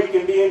alone, we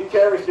can be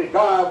encouraged that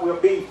God will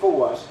be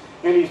for us,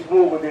 and he's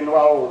more than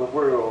all the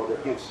world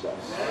against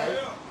us.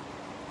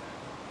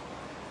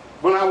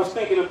 When I was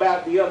thinking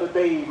about the other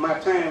day, my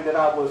time that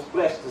I was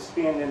blessed to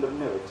spend in the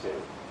military,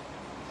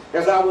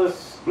 as I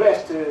was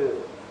blessed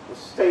to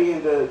stay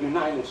in the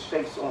United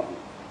States Army,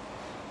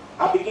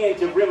 I began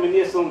to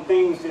reminisce on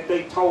things that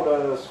they taught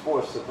us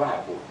for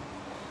survival.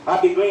 I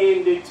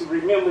began to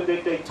remember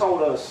that they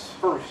taught us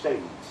first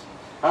aid.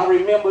 I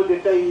remember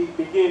that they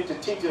began to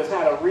teach us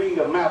how to read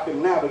a map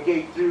and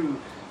navigate through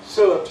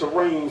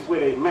subterraneans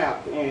with a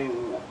map and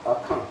a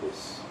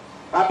compass.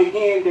 I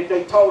began that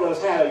they taught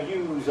us how to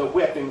use a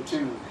weapon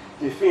to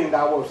defend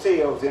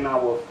ourselves and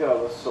our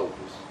fellow soldiers.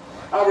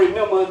 I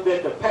remember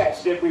that the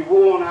patch that we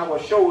wore on our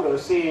shoulder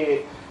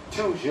said,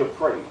 "Choose your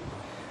prey."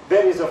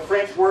 That is a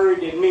French word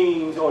that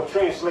means, or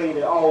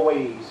translated,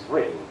 always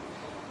ready.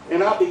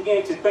 And I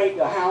began to think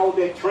of how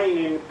that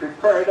training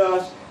prepared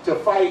us to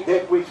fight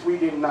that which we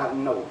did not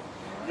know.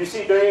 You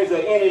see, there is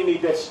an enemy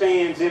that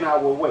stands in our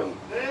way.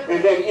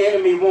 And that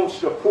enemy wants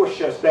to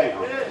push us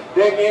down.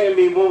 That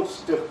enemy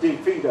wants to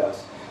defeat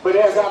us. But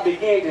as I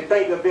began to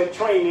think of that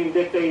training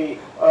that they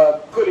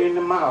put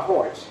into my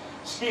hearts,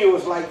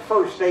 skills like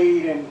first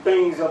aid and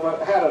things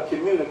about how to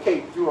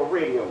communicate through a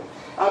radio,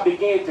 I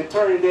began to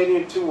turn that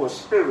into a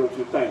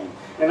spiritual thing.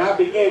 And I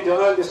began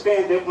to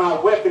understand that my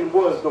weapon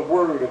was the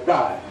Word of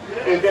God.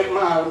 And that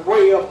my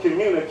way of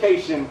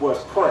communication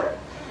was prayer.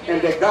 And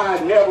that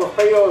God never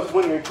fails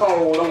when we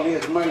call on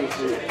his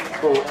mercy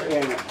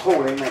in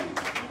holy name.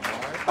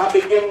 I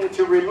began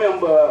to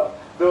remember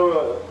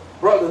the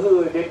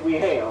brotherhood that we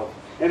have.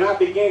 And I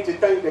began to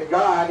think that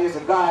God is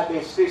a God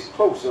that sits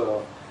closer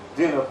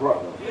than a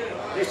brother.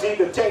 You see,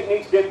 the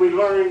techniques that we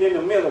learned in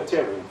the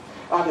military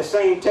are the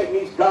same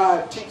techniques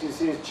God teaches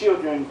his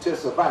children to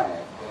survive.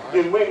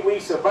 And when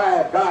we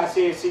survive, God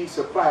says he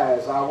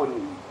supplies our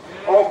needs.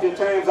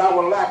 Oftentimes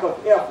our lack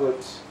of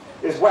efforts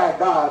is why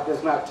God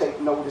does not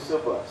take notice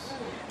of us.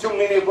 Too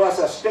many of us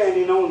are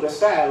standing on the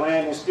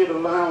sideline instead of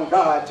allowing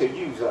God to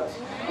use us.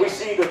 We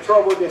see the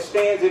trouble that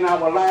stands in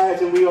our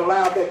lives and we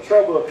allow that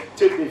trouble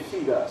to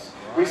defeat us.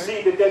 We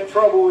see that that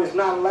trouble is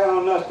not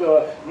allowing us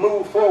to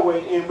move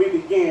forward and we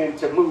begin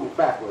to move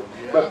backward.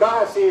 But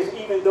God says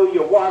even though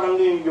you're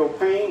wallowing in your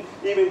pain,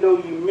 even though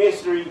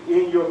you're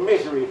in your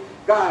misery,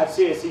 God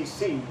says he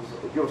sees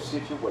your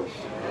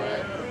situation.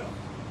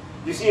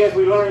 You see, as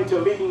we learn to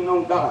lean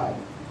on God,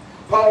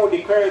 Paul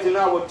declares in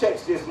our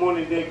text this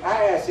morning that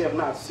eyes have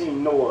not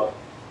seen nor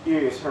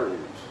ears heard.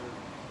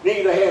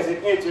 Neither has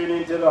it entered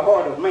into the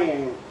heart of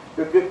man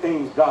the good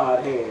things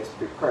God has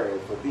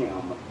prepared for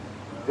them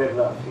that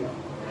love him.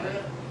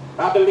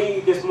 I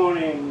believe this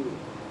morning,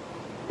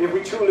 if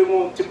we truly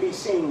want to be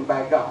seen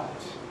by God,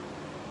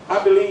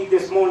 I believe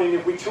this morning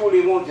if we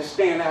truly want to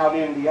stand out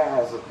in the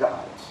eyes of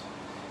God,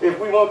 if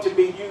we want to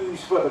be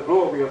used for the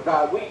glory of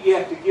God, we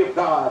have to give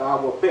God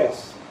our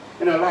best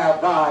and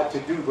allow God to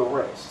do the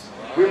rest.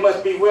 We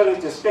must be willing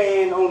to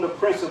stand on the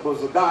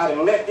principles of God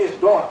and let this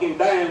dark and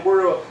dying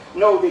world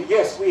know that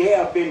yes, we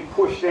have been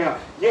pushed down.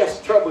 Yes,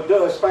 trouble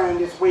does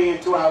find its way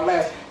into our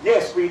lives.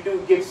 Yes, we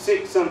do get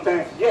sick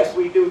sometimes. Yes,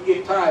 we do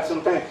get tired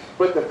sometimes.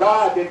 But the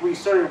God that we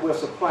serve will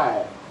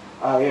supply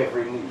our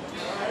every need.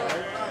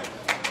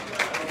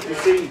 You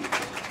see,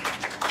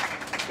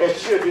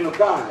 as children of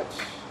God,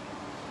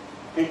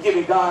 in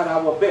giving God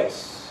our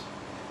best,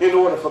 in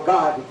order for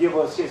God to give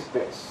us his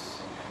best,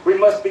 we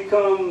must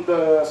become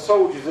the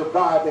soldiers of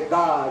God that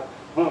God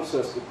wants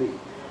us to be.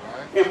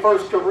 In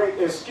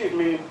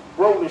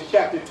Romans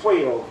chapter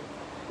 12,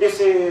 it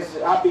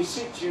says, I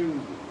beseech you,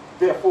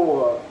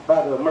 therefore,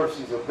 by the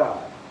mercies of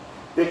God,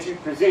 that you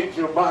present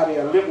your body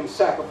a living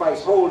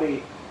sacrifice,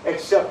 holy,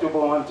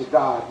 acceptable unto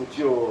God, which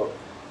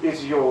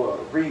is your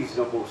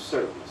reasonable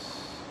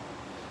service.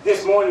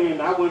 This morning,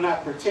 I will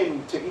not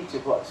pretend to each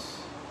of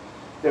us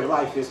that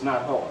life is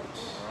not hard.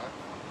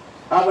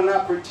 I will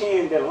not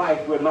pretend that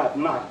life will not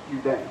knock you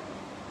down.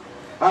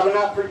 I will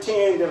not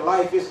pretend that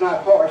life is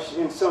not harsh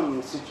in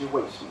some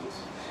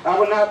situations. I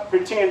will not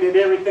pretend that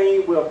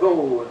everything will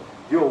go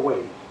your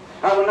way.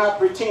 I will not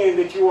pretend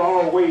that you will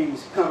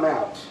always come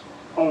out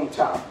on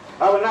top.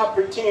 I will not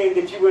pretend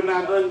that you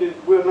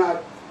will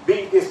not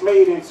be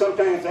dismayed and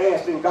sometimes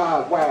asking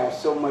God, why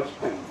so much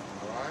pain?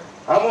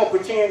 I won't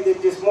pretend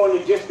that this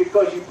morning, just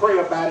because you pray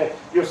about it,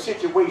 your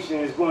situation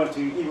is going to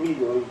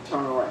immediately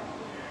turn around.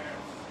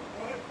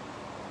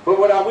 But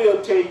what I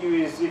will tell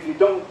you is, if you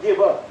don't give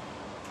up,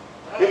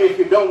 and if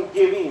you don't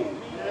give in,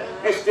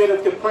 instead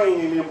of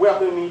complaining and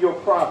welcoming your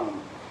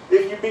problem,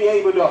 if you be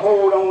able to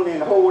hold on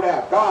and hold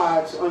out,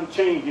 God's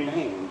unchanging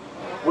hand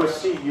will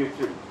see you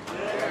through.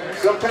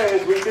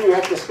 Sometimes we do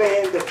have to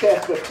stand the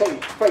test of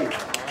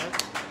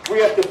faith. We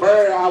have to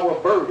bear our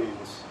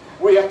burdens.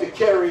 We have to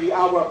carry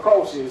our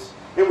crosses,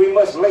 and we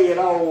must lay it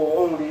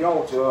all on the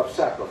altar of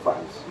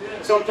sacrifice.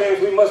 Sometimes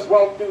we must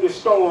walk through the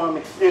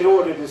storm in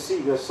order to see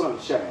the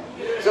sunshine.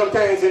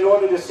 Sometimes in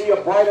order to see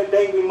a brighter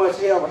day, we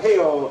must have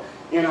hell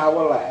in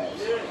our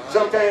lives.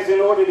 Sometimes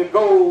in order to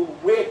go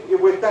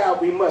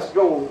without, we must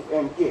go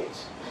and get.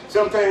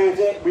 Sometimes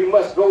we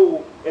must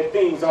go at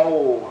things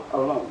all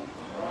alone.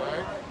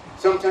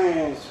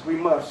 Sometimes we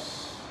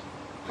must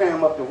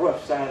climb up the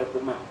rough side of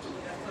the mountain.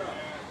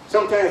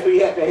 Sometimes we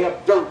have to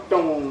have dirt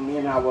thrown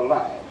in our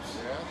lives.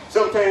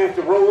 Sometimes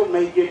the road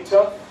may get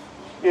tough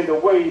and the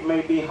way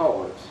may be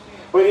hard.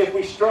 But if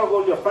we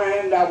struggle to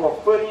find our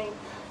footing,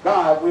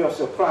 God will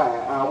supply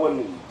our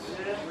needs.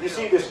 You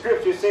see, the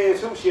scripture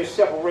says, who shall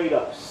separate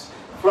us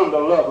from the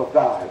love of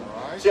God?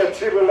 Shall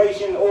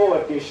tribulation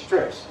or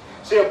distress?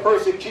 Shall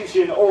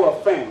persecution or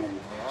famine?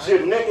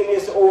 Shall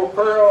nakedness or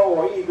peril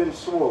or even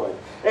sword?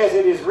 As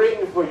it is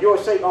written, for your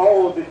sake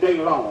all the day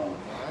long.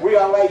 We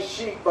are like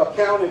sheep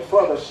accounted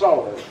for the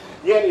slaughter.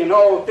 Yet in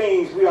all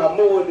things we are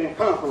more than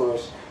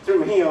conquerors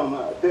through him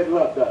that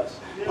loved us.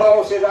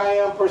 Paul said, I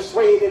am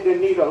persuaded that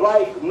neither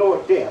life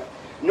nor death,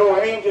 nor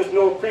angels,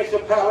 nor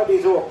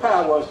principalities or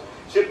powers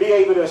should be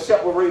able to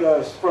separate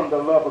us from the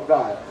love of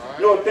God.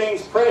 Nor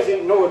things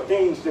present, nor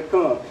things to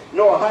come.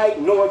 Nor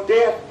height, nor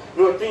depth,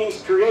 nor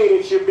things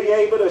created should be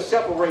able to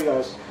separate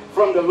us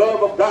from the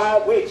love of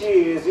God which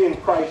is in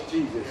Christ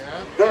Jesus.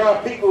 There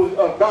are people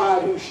of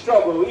God who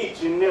struggle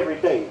each and every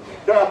day.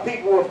 There are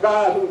people of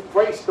God who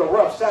face the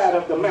rough side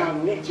of the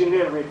mountain each and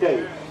every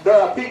day. There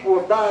are people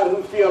of God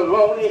who feel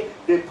lonely,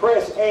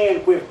 depressed,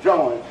 and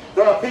withdrawn.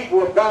 There are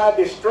people of God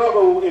that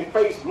struggle and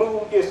face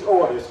mood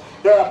disorders.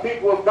 There are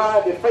people of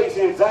God that face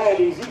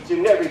anxieties each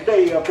and every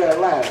day of their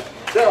lives.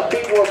 There are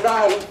people of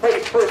God who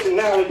face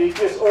personality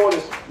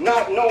disorders,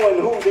 not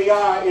knowing who they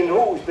are and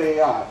whose they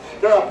are.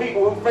 There are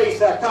people who face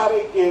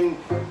psychotic and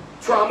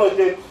traumas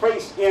that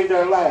face in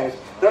their lives.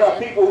 There are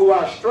people who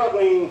are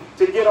struggling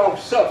to get off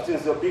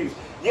substance abuse.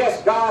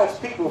 Yes, God's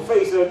people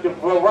face a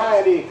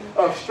variety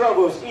of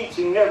struggles each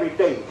and every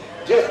day.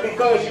 Just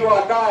because you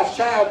are God's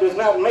child does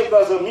not make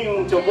us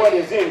immune to what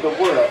is in the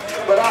world.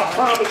 But I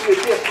promise you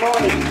this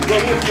morning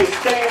that if you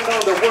stand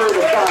on the word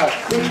of God,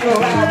 if you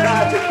allow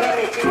God to come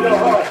into your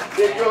heart,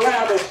 if you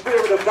allow the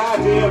Spirit of God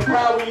to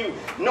empower you,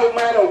 no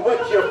matter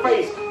what you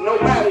face, no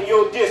matter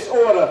your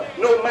disorder,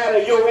 no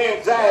matter your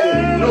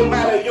anxiety, no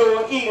matter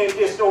your eating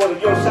disorder,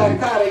 your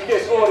psychotic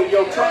disorder,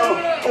 your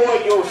trauma,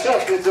 or your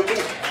substance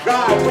abuse,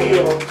 God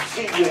will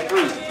see you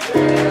through.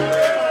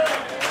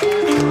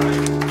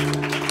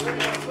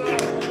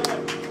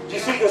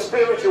 The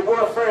spiritual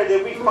warfare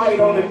that we fight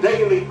on a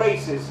daily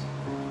basis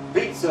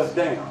beats us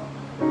down.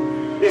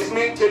 It's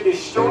meant to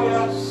destroy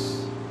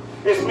us.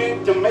 It's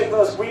meant to make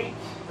us weak,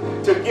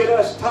 to get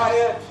us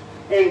tired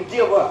and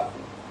give up.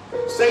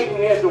 Satan,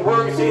 as the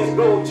word says,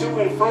 go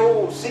to and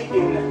fro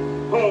seeking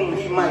whom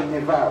he might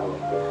devour.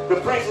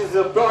 The princes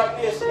of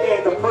darkness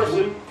and the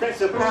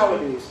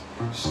principalities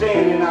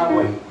stand in our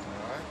way.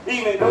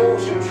 Even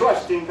those who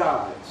trust in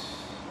God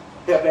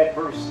have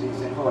adversities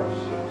and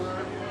hardships.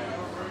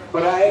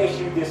 But I ask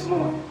you this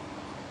morning,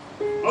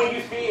 when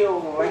you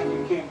feel like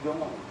you can't go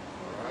on,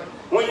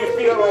 when you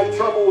feel like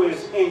trouble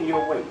is in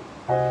your way,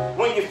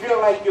 when you feel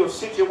like your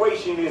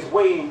situation is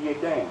weighing you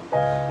down,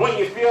 when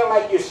you feel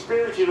like you're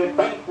spiritually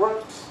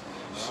bankrupt,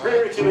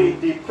 spiritually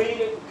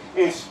depleted,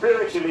 and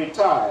spiritually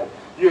tired,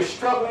 you're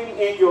struggling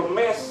in your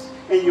mess,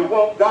 and you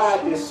want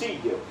God to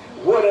see you,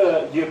 what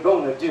are you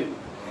going to do?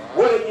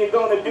 What are you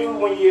going to do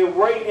when you're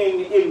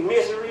waiting in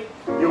misery?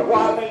 You're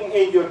wallowing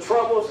in your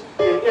troubles,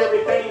 and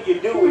everything you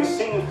do is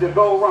seems to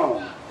go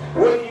wrong.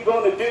 What are you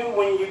going to do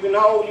when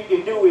all you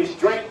can do is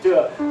drink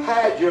to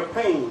hide your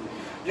pain?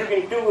 All you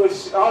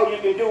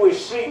can do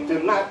is sleep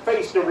to not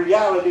face the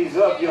realities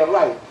of your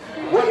life.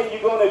 What are you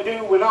going to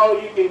do when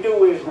all you can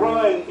do is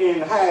run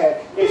and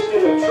hide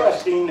instead of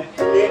trusting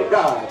in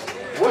God?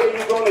 What are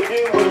you going to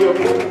do when your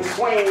mood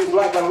swings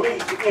like a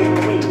leaf in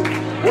the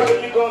wind? What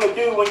are you going to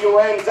do when your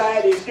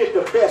anxieties get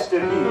the best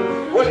of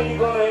you? What are you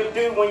going to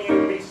do when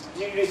you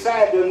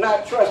decide to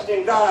not trust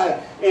in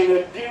God and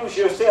abuse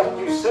yourself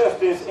through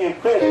substance and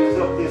pleasures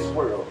of this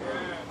world?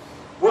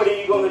 What are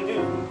you going to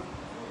do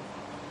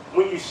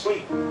when you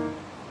sleep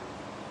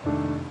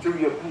through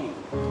your pain?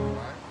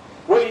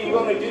 What are you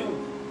going to do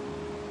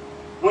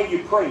when you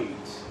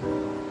praise?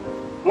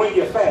 When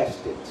you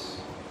fasted?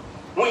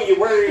 When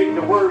you read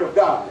the Word of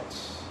God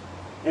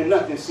and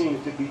nothing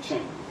seems to be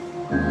changed?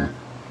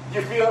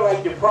 You feel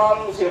like your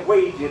problems have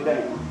weighed you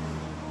down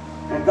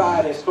and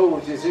God has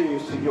closed his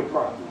ears to your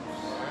problems.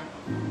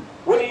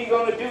 What are you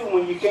going to do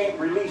when you can't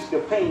release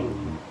the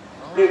pain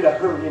and the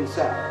hurt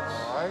inside?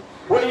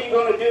 What are you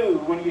going to do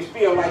when you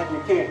feel like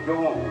you can't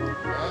go on?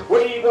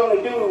 What are you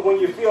going to do when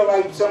you feel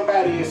like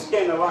somebody is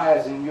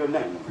scandalizing your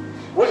name?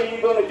 What are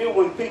you going to do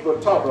when people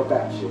talk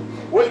about you?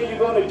 What are you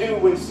going to do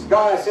when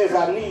God says,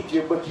 I need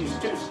you, but you're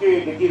too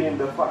scared to get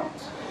into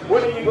fights?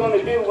 What are you going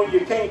to do when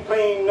you can't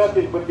claim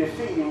nothing but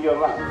defeat in your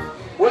life?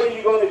 What are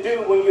you going to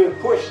do when you're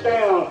pushed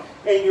down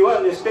and you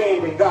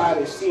understand that God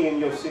is seeing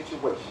your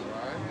situation?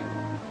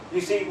 You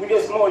see,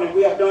 this morning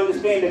we have to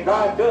understand that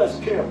God does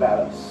care about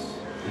us.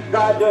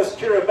 God does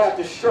care about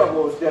the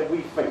struggles that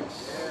we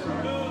face.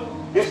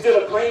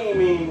 Instead of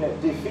claiming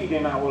defeat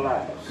in our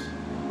lives,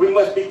 we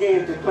must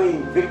begin to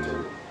claim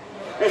victory.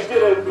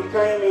 Instead of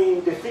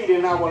claiming defeat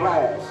in our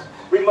lives,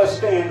 we must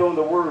stand on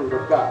the Word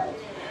of God.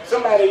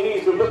 Somebody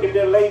needs to look at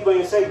their label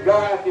and say,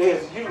 God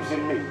is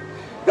using me.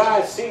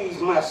 God sees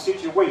my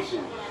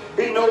situation.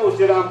 He knows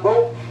that I'm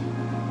broke,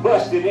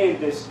 busted, and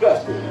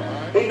disgusted.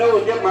 He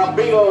knows that my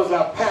bills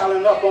are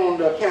piling up on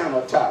the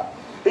countertop.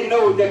 He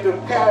knows that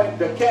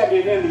the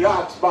cabinet in the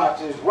ox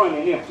box is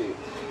running empty.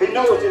 He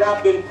knows that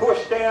I've been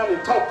pushed down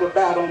and talked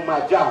about on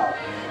my job.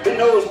 He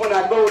knows when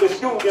I go to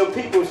school, them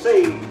people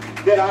say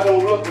that I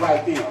don't look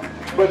like them.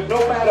 But no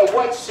matter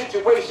what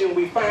situation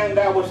we find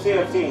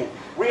ourselves in,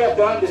 we have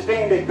to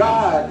understand that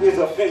God is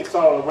a fence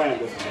all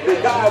around us.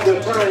 That God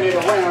will turn it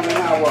around in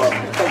our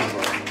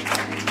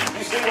favor.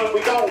 You see, when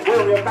we don't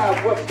worry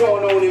about what's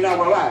going on in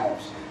our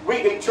lives,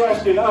 we can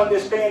trust and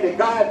understand that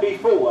God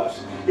before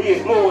us, He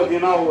is more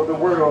than all the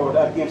world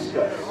against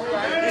us.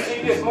 You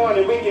see, this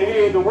morning we can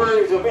hear the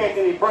words of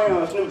Anthony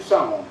Brown's new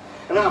song.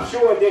 And I'm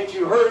sure that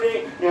you heard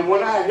it, and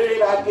when I heard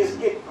it, I just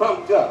get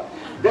pumped up.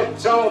 That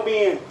song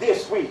being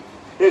This Week.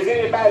 Has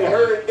anybody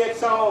heard that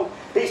song?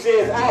 He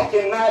says, I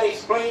cannot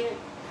explain it.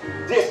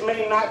 This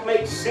may not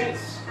make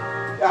sense.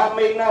 I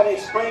may not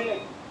explain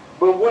it.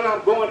 But what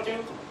I'm going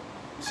through,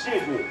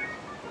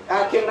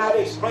 I cannot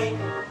explain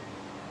it.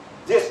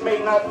 This may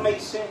not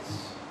make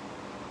sense.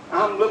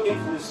 I'm looking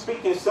for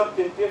speaking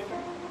something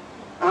different.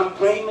 I'm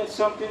claiming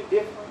something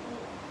different.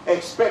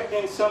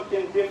 Expecting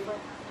something different.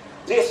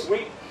 This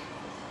week,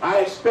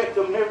 I expect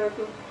a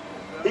miracle.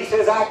 He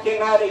says, I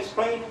cannot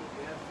explain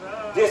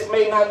it. This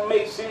may not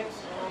make sense.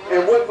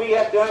 And what we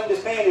have to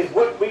understand is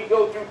what we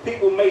go through,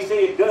 people may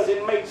say it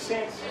doesn't make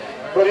sense.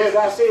 But as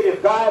I said,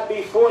 if God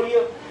be for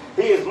you,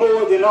 He is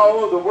more than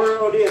all the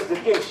world is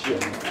against you.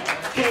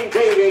 King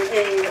David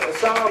in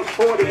Psalms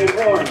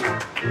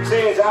 40:1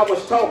 says, I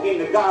was talking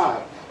to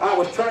God. I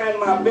was trying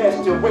my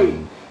best to wait.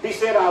 He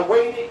said, I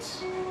waited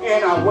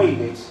and I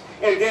waited.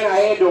 And then I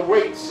had to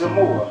wait some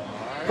more.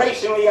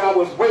 Patiently I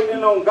was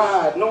waiting on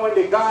God, knowing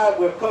that God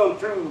will come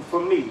through for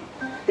me.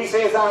 He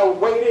says, I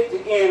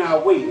waited and I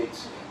waited.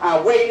 I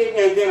waited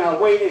and then I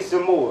waited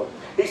some more.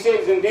 He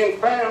says, and then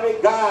finally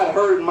God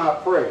heard my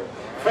prayer.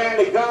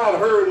 Finally God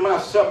heard my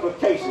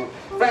supplication.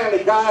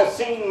 Finally God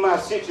seen my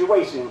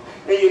situation.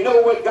 And you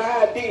know what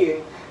God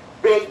did?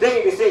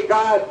 David said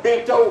God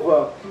bent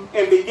over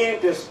and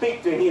began to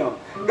speak to him.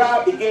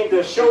 God began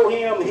to show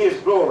him His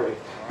glory.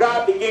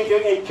 God began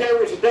to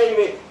encourage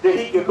David that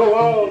he could go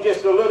on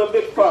just a little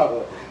bit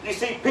further. You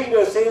see,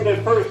 Peter said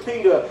in 1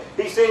 Peter,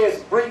 he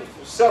says, brief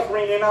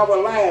suffering in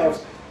our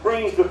lives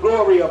brings the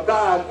glory of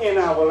God in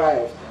our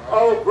lives.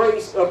 All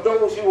grace of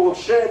those who will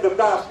share the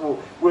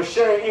gospel will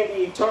share in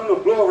the eternal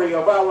glory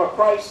of our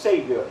Christ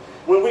Savior.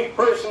 When we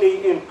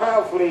personally and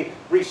powerfully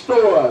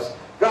restore us,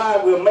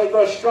 God will make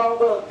us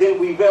stronger than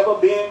we've ever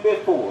been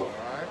before.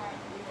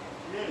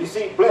 You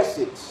see,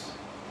 blessed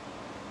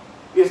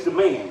is the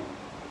man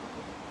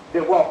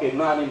that walketh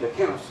not in the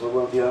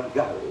counsel of the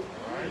ungodly,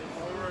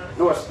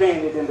 nor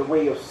standeth in the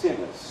way of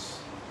sinners,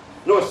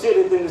 nor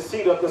sitteth in the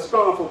seat of the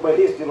scornful, but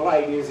his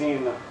delight is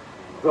in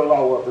the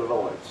law of the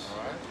Lord.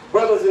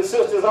 Brothers and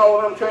sisters, all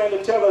I'm trying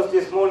to tell us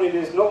this morning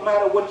is no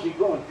matter what you're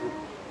going through,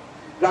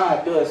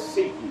 God does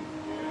seek you.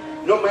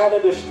 No matter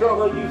the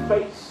struggle you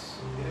face,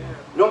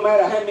 no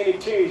matter how many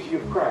tears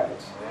you've cried,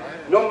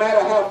 no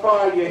matter how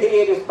far your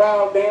head is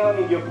bowed down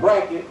and your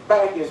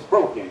back is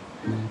broken,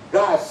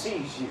 God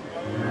sees you.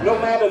 No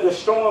matter the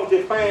storms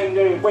that find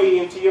their way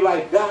into your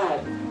life,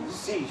 God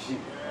sees you.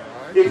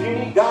 If you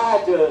need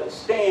God to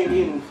stand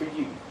in for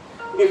you,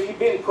 if you've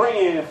been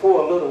praying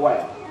for a little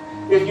while,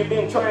 if you've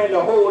been trying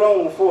to hold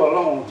on for a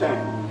long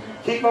time,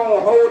 keep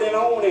on holding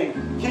on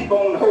and keep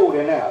on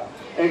holding out.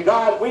 And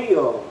God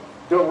will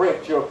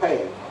direct your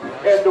path.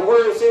 As the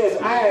word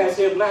says, eyes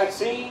have not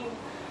seen,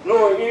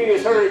 nor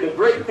ears heard the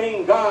great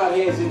thing God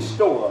has in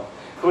store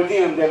for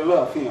them that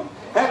love him.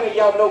 How many of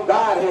y'all know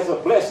God has a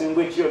blessing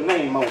with your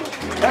name on it?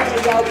 How many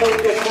of y'all know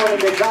this morning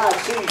that God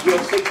sees your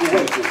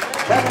situation?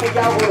 How many of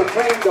y'all want to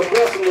claim the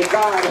blessing that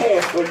God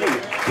has for you?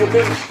 You've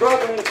been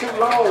struggling too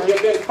long.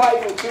 You've been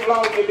fighting too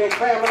long. You've been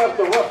climbing up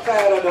the rough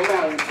side of the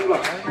mountain too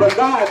long. But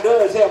God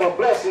does have a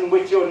blessing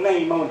with your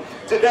name on it.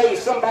 Today,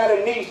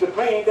 somebody needs to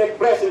claim that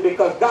blessing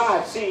because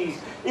God sees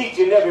each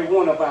and every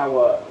one of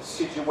our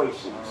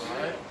situations.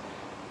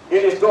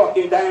 In this dark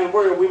and dying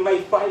world, we may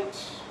fight.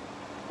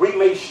 We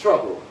may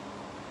struggle.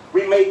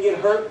 We may get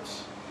hurt.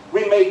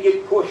 We may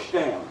get pushed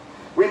down.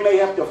 We may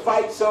have to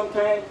fight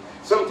sometimes.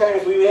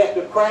 Sometimes we have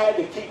to cry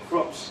to keep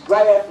from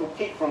laugh and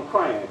keep from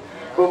crying.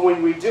 But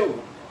when we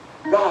do,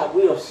 God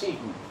will see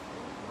you.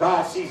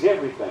 God sees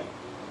everything.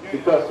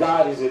 Because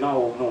God is an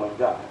all-knowing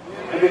God.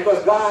 And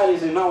because God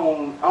is an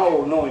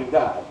all-knowing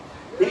God,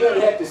 he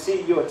doesn't have to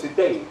see your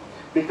today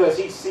because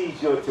he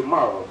sees your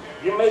tomorrow.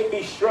 You may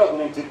be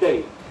struggling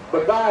today,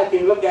 but God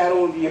can look out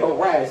on the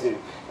horizon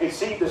and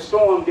see the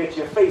storm that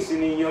you're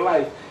facing in your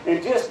life.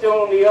 And just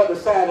on the other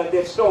side of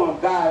that storm,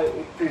 God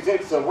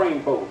presents a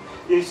rainbow.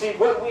 You see,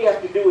 what we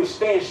have to do is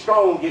stand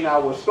strong in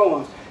our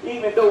storms.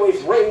 Even though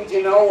it's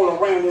raging all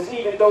around us,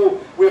 even though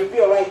we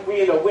feel like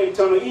we're in a wind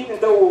tunnel, even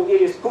though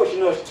it is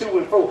pushing us to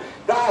and fro,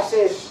 God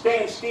says,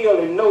 stand still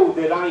and know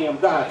that I am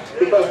God.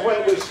 Because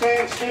when we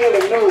stand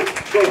still and know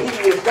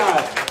that he is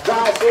God,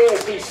 God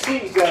says he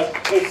sees us.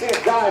 And since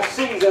God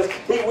sees us,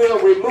 he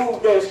will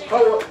remove those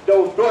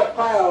dark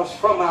clouds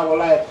from our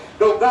life.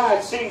 Though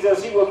God sees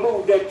us, he will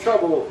move that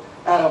trouble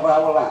out of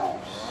our lives.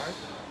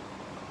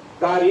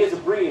 God is a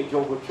bridge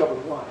over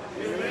troubled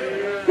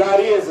water. God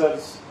is a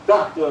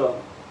doctor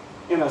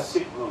in a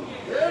sick room,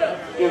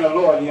 in a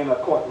lawyer in a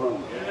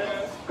courtroom.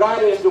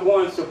 God is the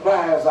one who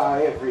supplies our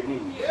every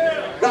need.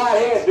 God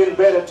has been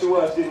better to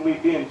us than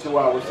we've been to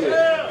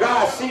ourselves.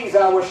 God sees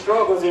our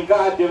struggles and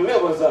God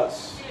delivers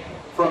us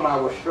from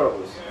our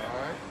struggles.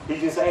 He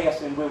just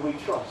asks, will we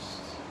trust?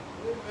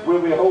 Will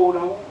we hold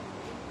on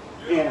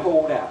and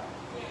hold out?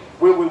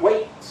 Will we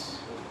wait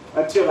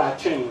until our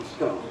change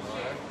comes?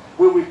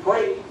 Will we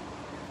pray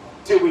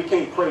till we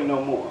can't pray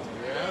no more?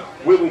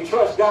 Will we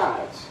trust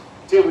God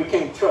till we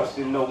can't trust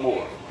him no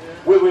more?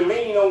 Will we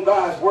lean on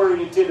God's word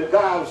until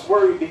God's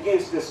word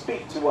begins to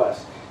speak to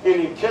us and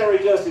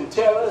encourage us and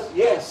tell us,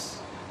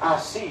 yes, I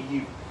see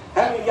you.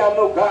 How many of y'all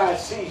know God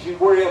sees you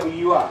wherever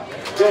you are?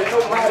 There's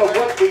no matter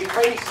what we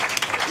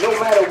face, no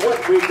matter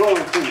what we're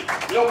going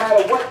through, no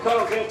matter what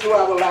comes into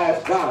our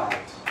lives, God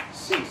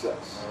sees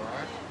us.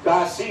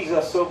 God sees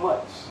us so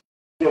much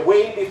that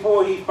way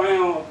before he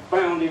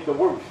founded the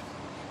world,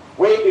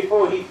 way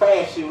before he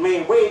fashioned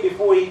man, way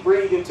before he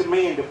breathed into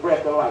man the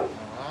breath of life,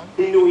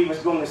 he knew he was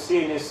going to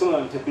send his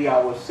son to be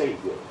our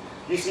Savior.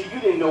 You see, you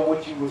didn't know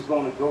what you was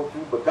going to go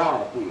through, but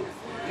God did.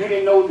 You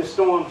didn't know the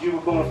storms you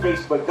were going to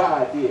face, but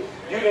God did.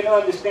 You didn't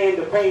understand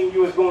the pain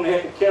you was going to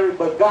have to carry,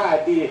 but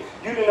God did.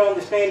 You didn't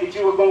understand that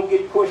you were going to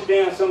get pushed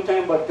down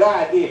sometime, but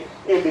God did.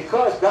 And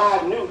because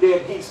God knew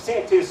that, he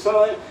sent his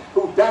son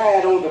who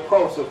died on the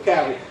cross of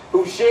Calvary,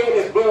 who shed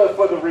his blood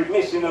for the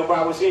remission of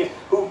our sins,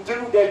 who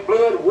through that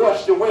blood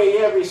washed away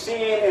every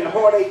sin and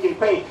heartache and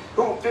pain,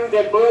 who through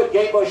that blood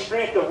gave us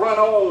strength to run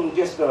on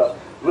just a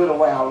little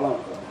while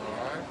longer.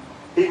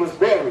 He was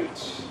buried,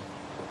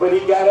 but he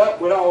got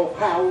up with all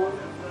power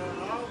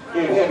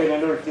in heaven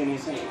and earth in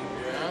his hand.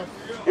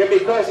 And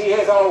because he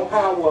has all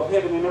power of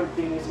heaven and earth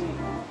in his hand,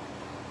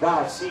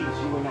 God sees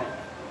you and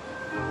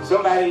I.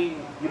 Somebody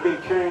you've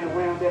been carrying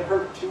around that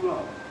hurt too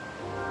long.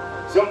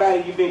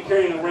 Somebody you've been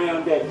carrying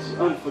around that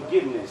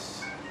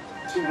unforgiveness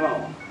too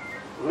long.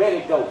 Let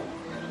it go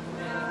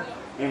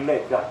and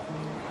let God.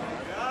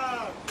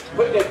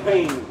 Put that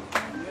pain,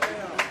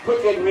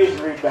 put that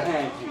misery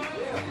behind you.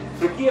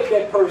 Forgive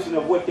that person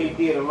of what they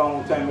did a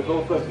long time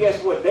ago, because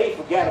guess what? They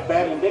forgot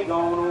about it and they're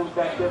going on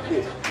back up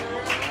this.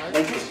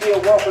 And you're still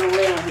walking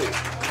around here,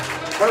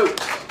 hurt,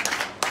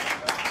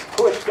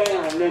 pushed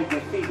down, and then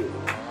defeated.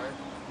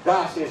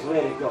 God says,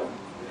 let it go,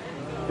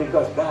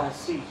 because God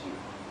sees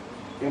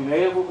you. And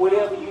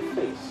whatever you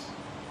face,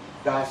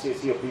 God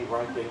says he'll be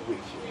right there with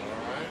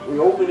you. We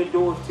open the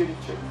doors to the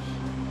church.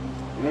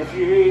 And if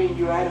you're here and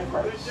you're out of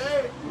Christ,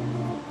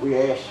 we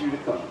ask you to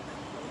come.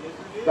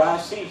 God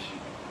sees you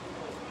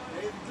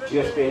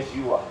just as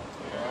you are.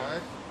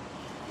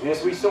 And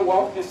as we so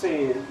often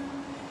say,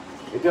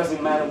 it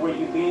doesn't matter where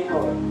you've been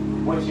or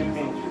what you've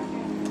been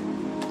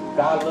through.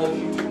 God loves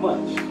you too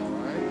much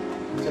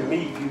to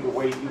leave you the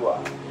way you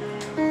are.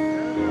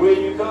 Will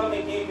you come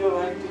and give your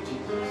life to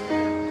Jesus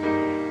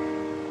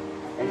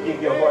and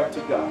give your heart to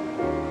God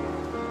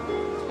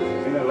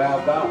and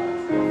allow God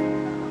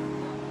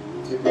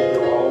to be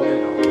your all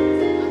in all?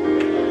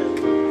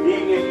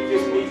 Even if you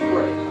just need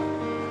prayer,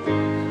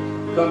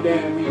 come down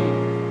and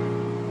meet.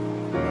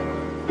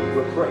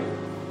 We'll pray.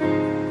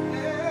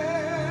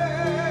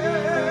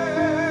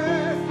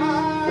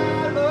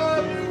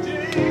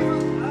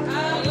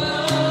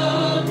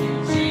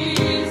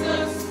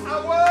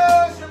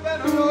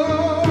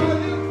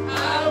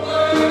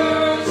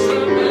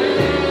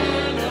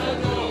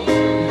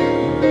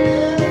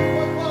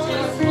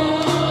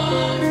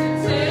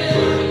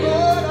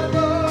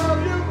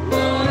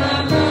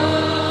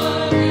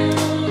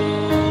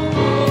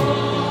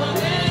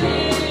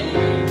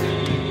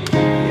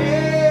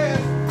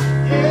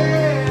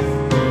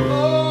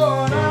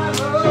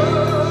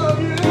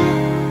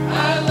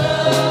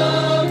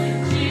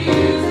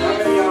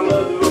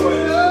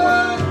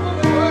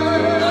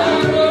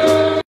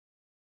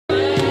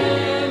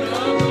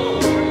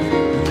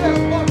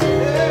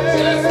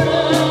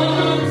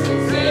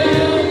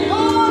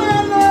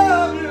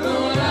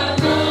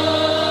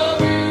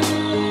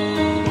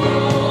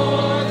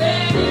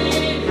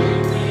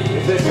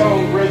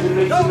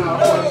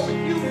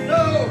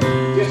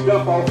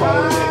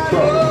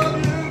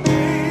 trouble.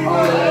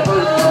 All of that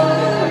hurt, all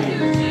of that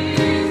pain.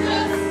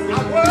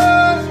 I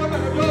worship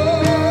and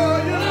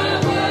adore you.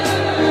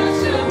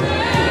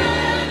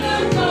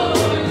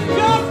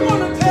 Just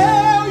want to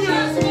tell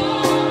you,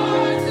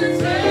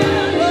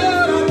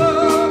 Lord, I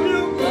love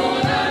you.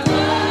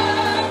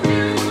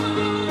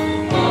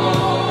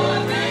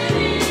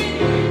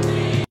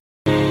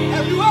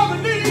 Have you ever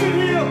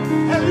needed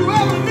him? Have you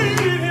ever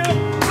needed him?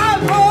 I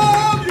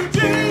love you,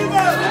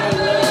 Jesus.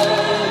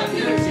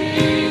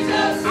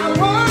 I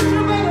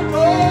worship and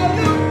adore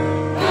you.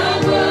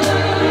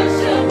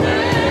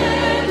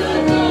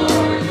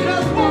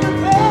 Just want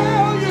to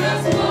tell you,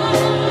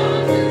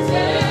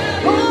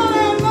 Lord,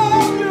 I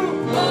love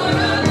you.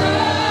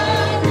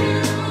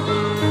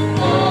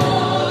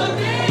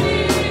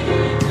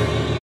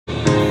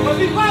 But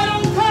he's right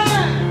on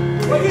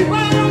time. But he's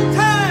right on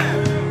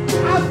time.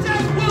 I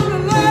just want to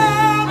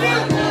love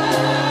you.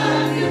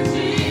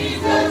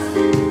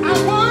 I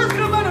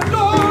worship and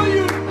adore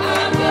you.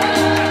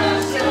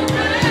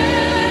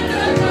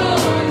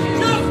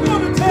 Just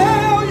want to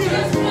tell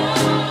you,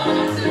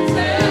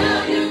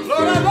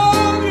 Lord, I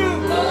love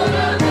you.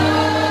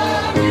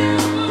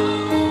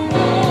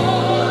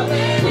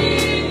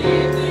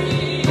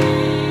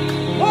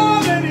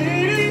 More than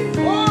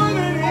anything, more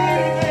than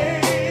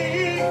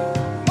anything,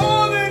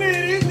 more than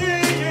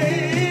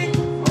anything.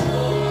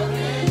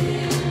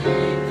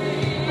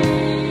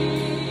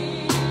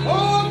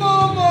 More,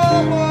 more,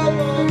 more, more,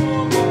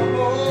 more, more,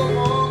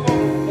 more,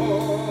 more,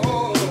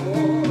 more.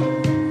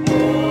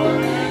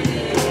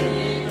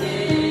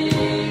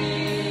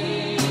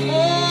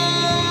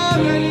 More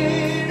than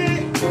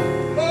anything,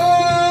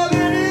 more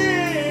than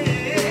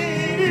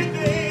anything.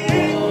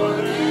 More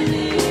than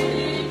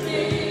anything,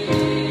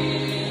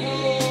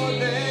 more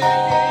than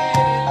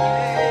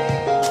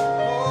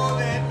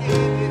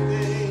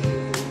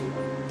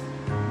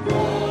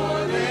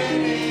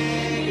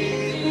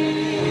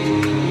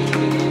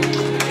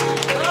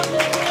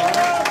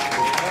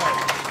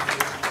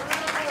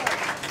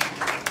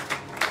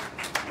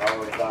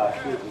All of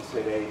God's children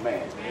said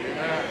amen.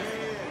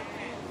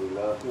 We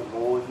love him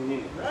more than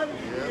anything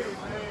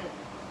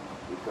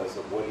because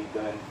of what he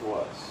done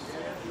for us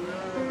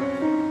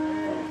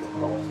on the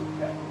cross of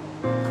Calvary.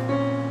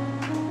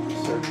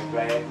 We're certainly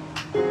glad.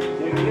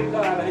 Then give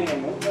God a hand.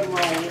 There's nothing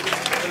wrong with it.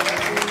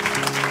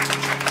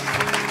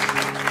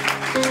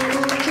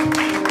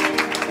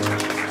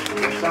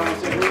 Someone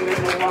said, we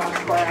let no one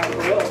cry out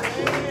for us.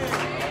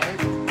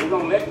 We're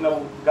going to let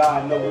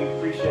God know we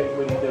appreciate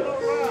what he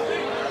does.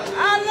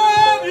 I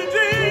love you,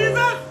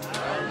 Jesus.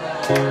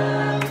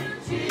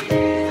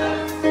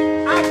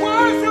 I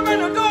worship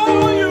and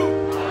adore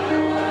you.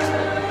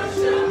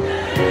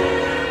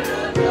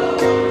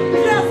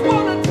 Just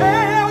want to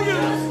tell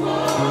you,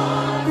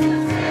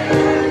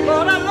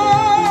 Lord, I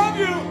love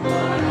you.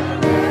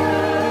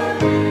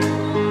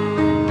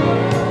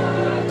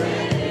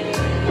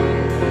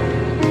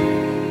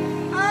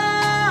 I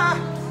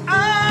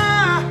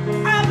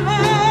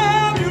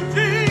love you,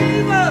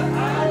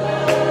 Jesus.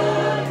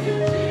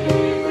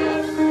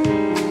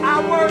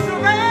 I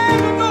worship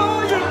and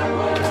adore you.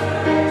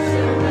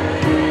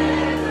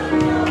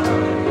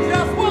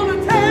 Just want to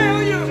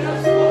tell you,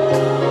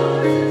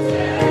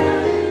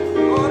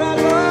 Lord, I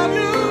love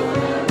you.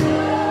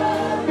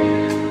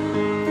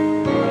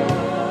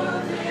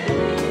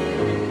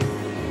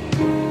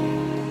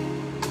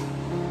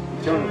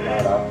 Eternal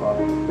God, our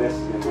Father, the best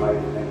in the mighty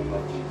name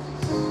of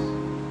Jesus.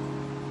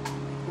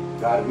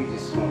 God, we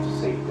just want to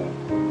say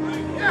thank you.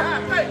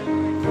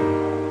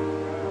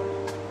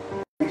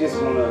 We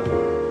just want to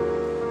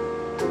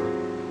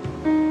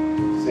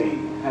say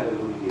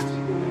hallelujah to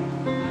your name.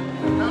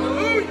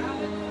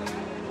 Hallelujah.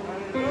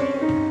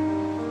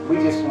 We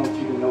just want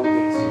you to know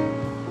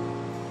that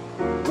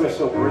we're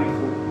so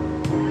grateful,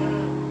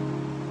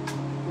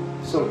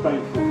 so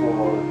thankful for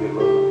all of your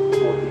love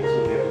for each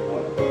and every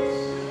one of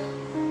us.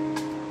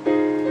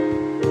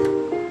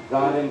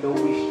 God, and though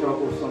we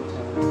struggle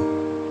sometimes,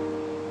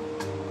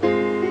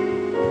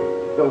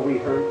 though we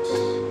hurt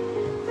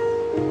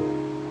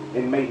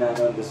and may not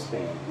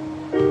understand,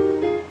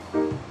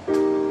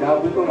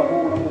 God, we're going to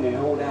hold on and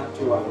hold out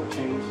to our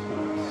changed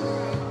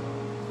plans.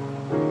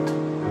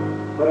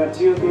 But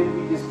until then,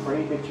 we just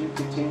pray that you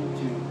continue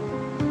to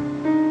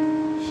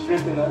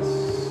strengthen us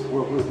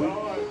where we're weak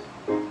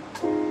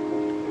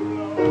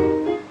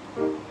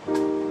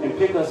and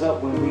pick us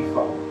up when we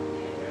fall.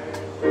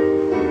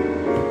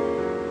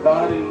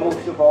 God, and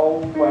most of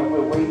all, while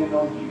we're waiting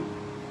on you,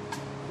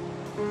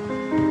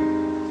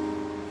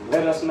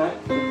 let us not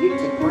forget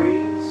to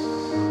praise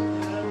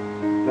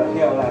the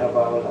hell out of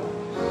our lives.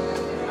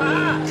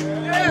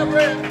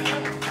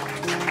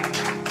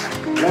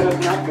 Let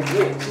us not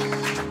forget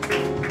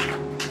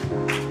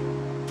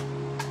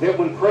that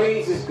when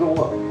praises go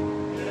up,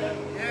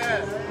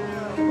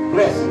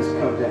 blessings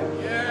come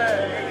down.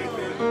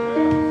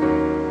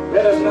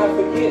 Let us not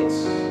forget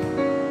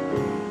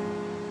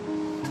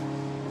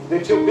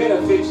that your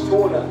benefits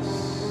toward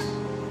us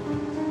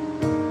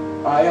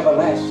are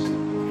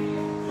everlasting.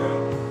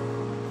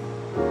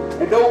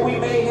 And though we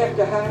may have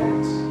to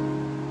hide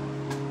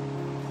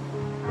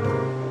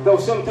Though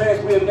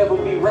sometimes we'll never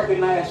be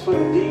recognized for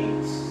the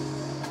deeds.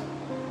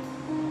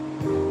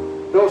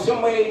 Though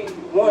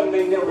one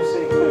may never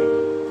say thank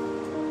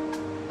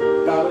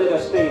you. God, let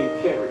us stay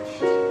encouraged.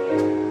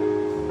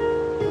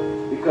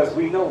 Because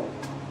we know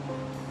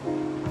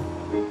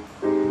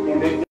in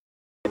that day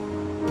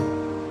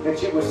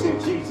that you will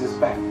send Jesus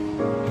back.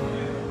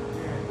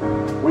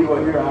 We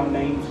will hear our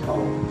names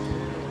called.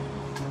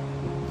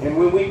 And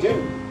when we do,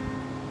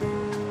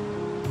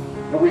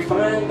 and we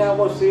find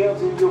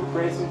ourselves in your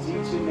presence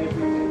each and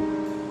every day,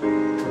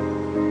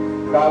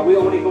 God, we're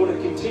only going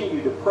to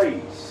continue to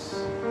praise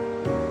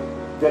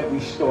that we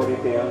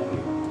started down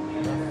here.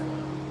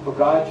 For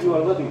God, you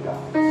are loving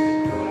God.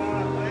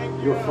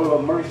 You're full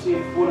of mercy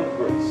and full of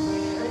grace.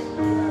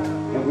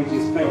 And we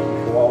just thank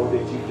you for all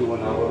that you do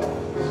in our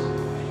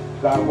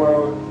lives. God,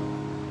 Lord,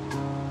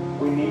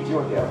 we need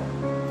your help.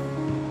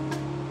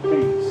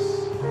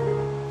 Please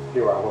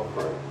hear our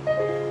prayer.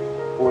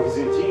 For it is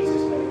in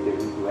Jesus' name that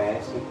we do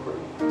ask and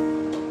pray.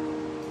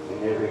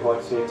 And every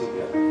heart said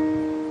together,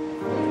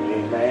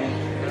 amen.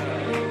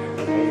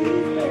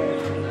 Amen.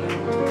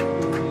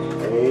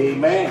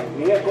 Amen.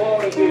 Yeah, go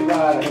on and give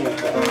God a hand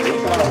clap.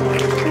 It's all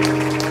right.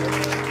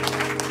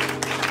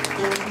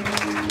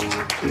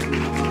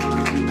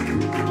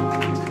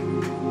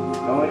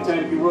 The only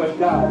time you rush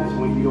God is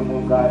when you don't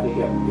want God to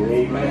help you.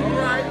 Amen.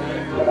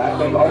 But I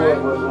think all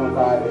of us want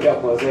God to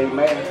help us.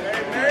 Amen.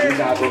 We're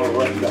not going to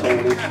rush the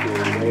Holy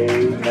Spirit.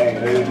 Amen.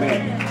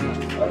 Amen.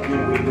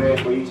 Again, we're glad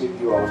for each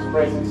of you all's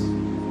presence.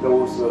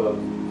 Those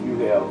you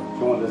have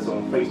joined us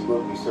on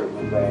Facebook, we're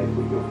certainly glad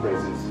for your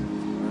presence.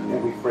 And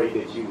we pray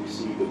that you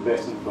receive the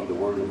blessing from the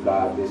Word of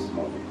God this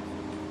morning.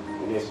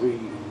 And as we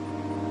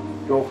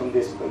go from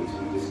this place,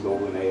 we just go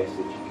and ask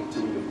that you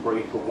continue to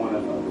pray for one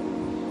another,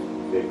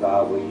 that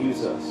God will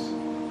use us,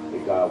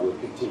 that God will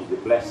continue to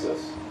bless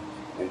us,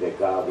 and that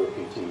God will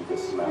continue to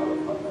smile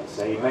upon us.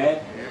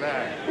 Amen?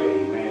 Amen.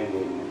 Amen.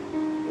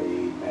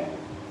 Amen. Amen.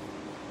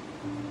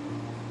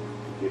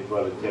 Get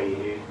Brother Jay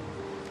here.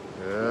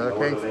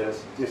 Let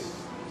us just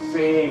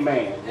say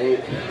amen.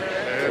 Amen.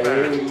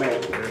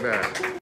 Amen. Amen.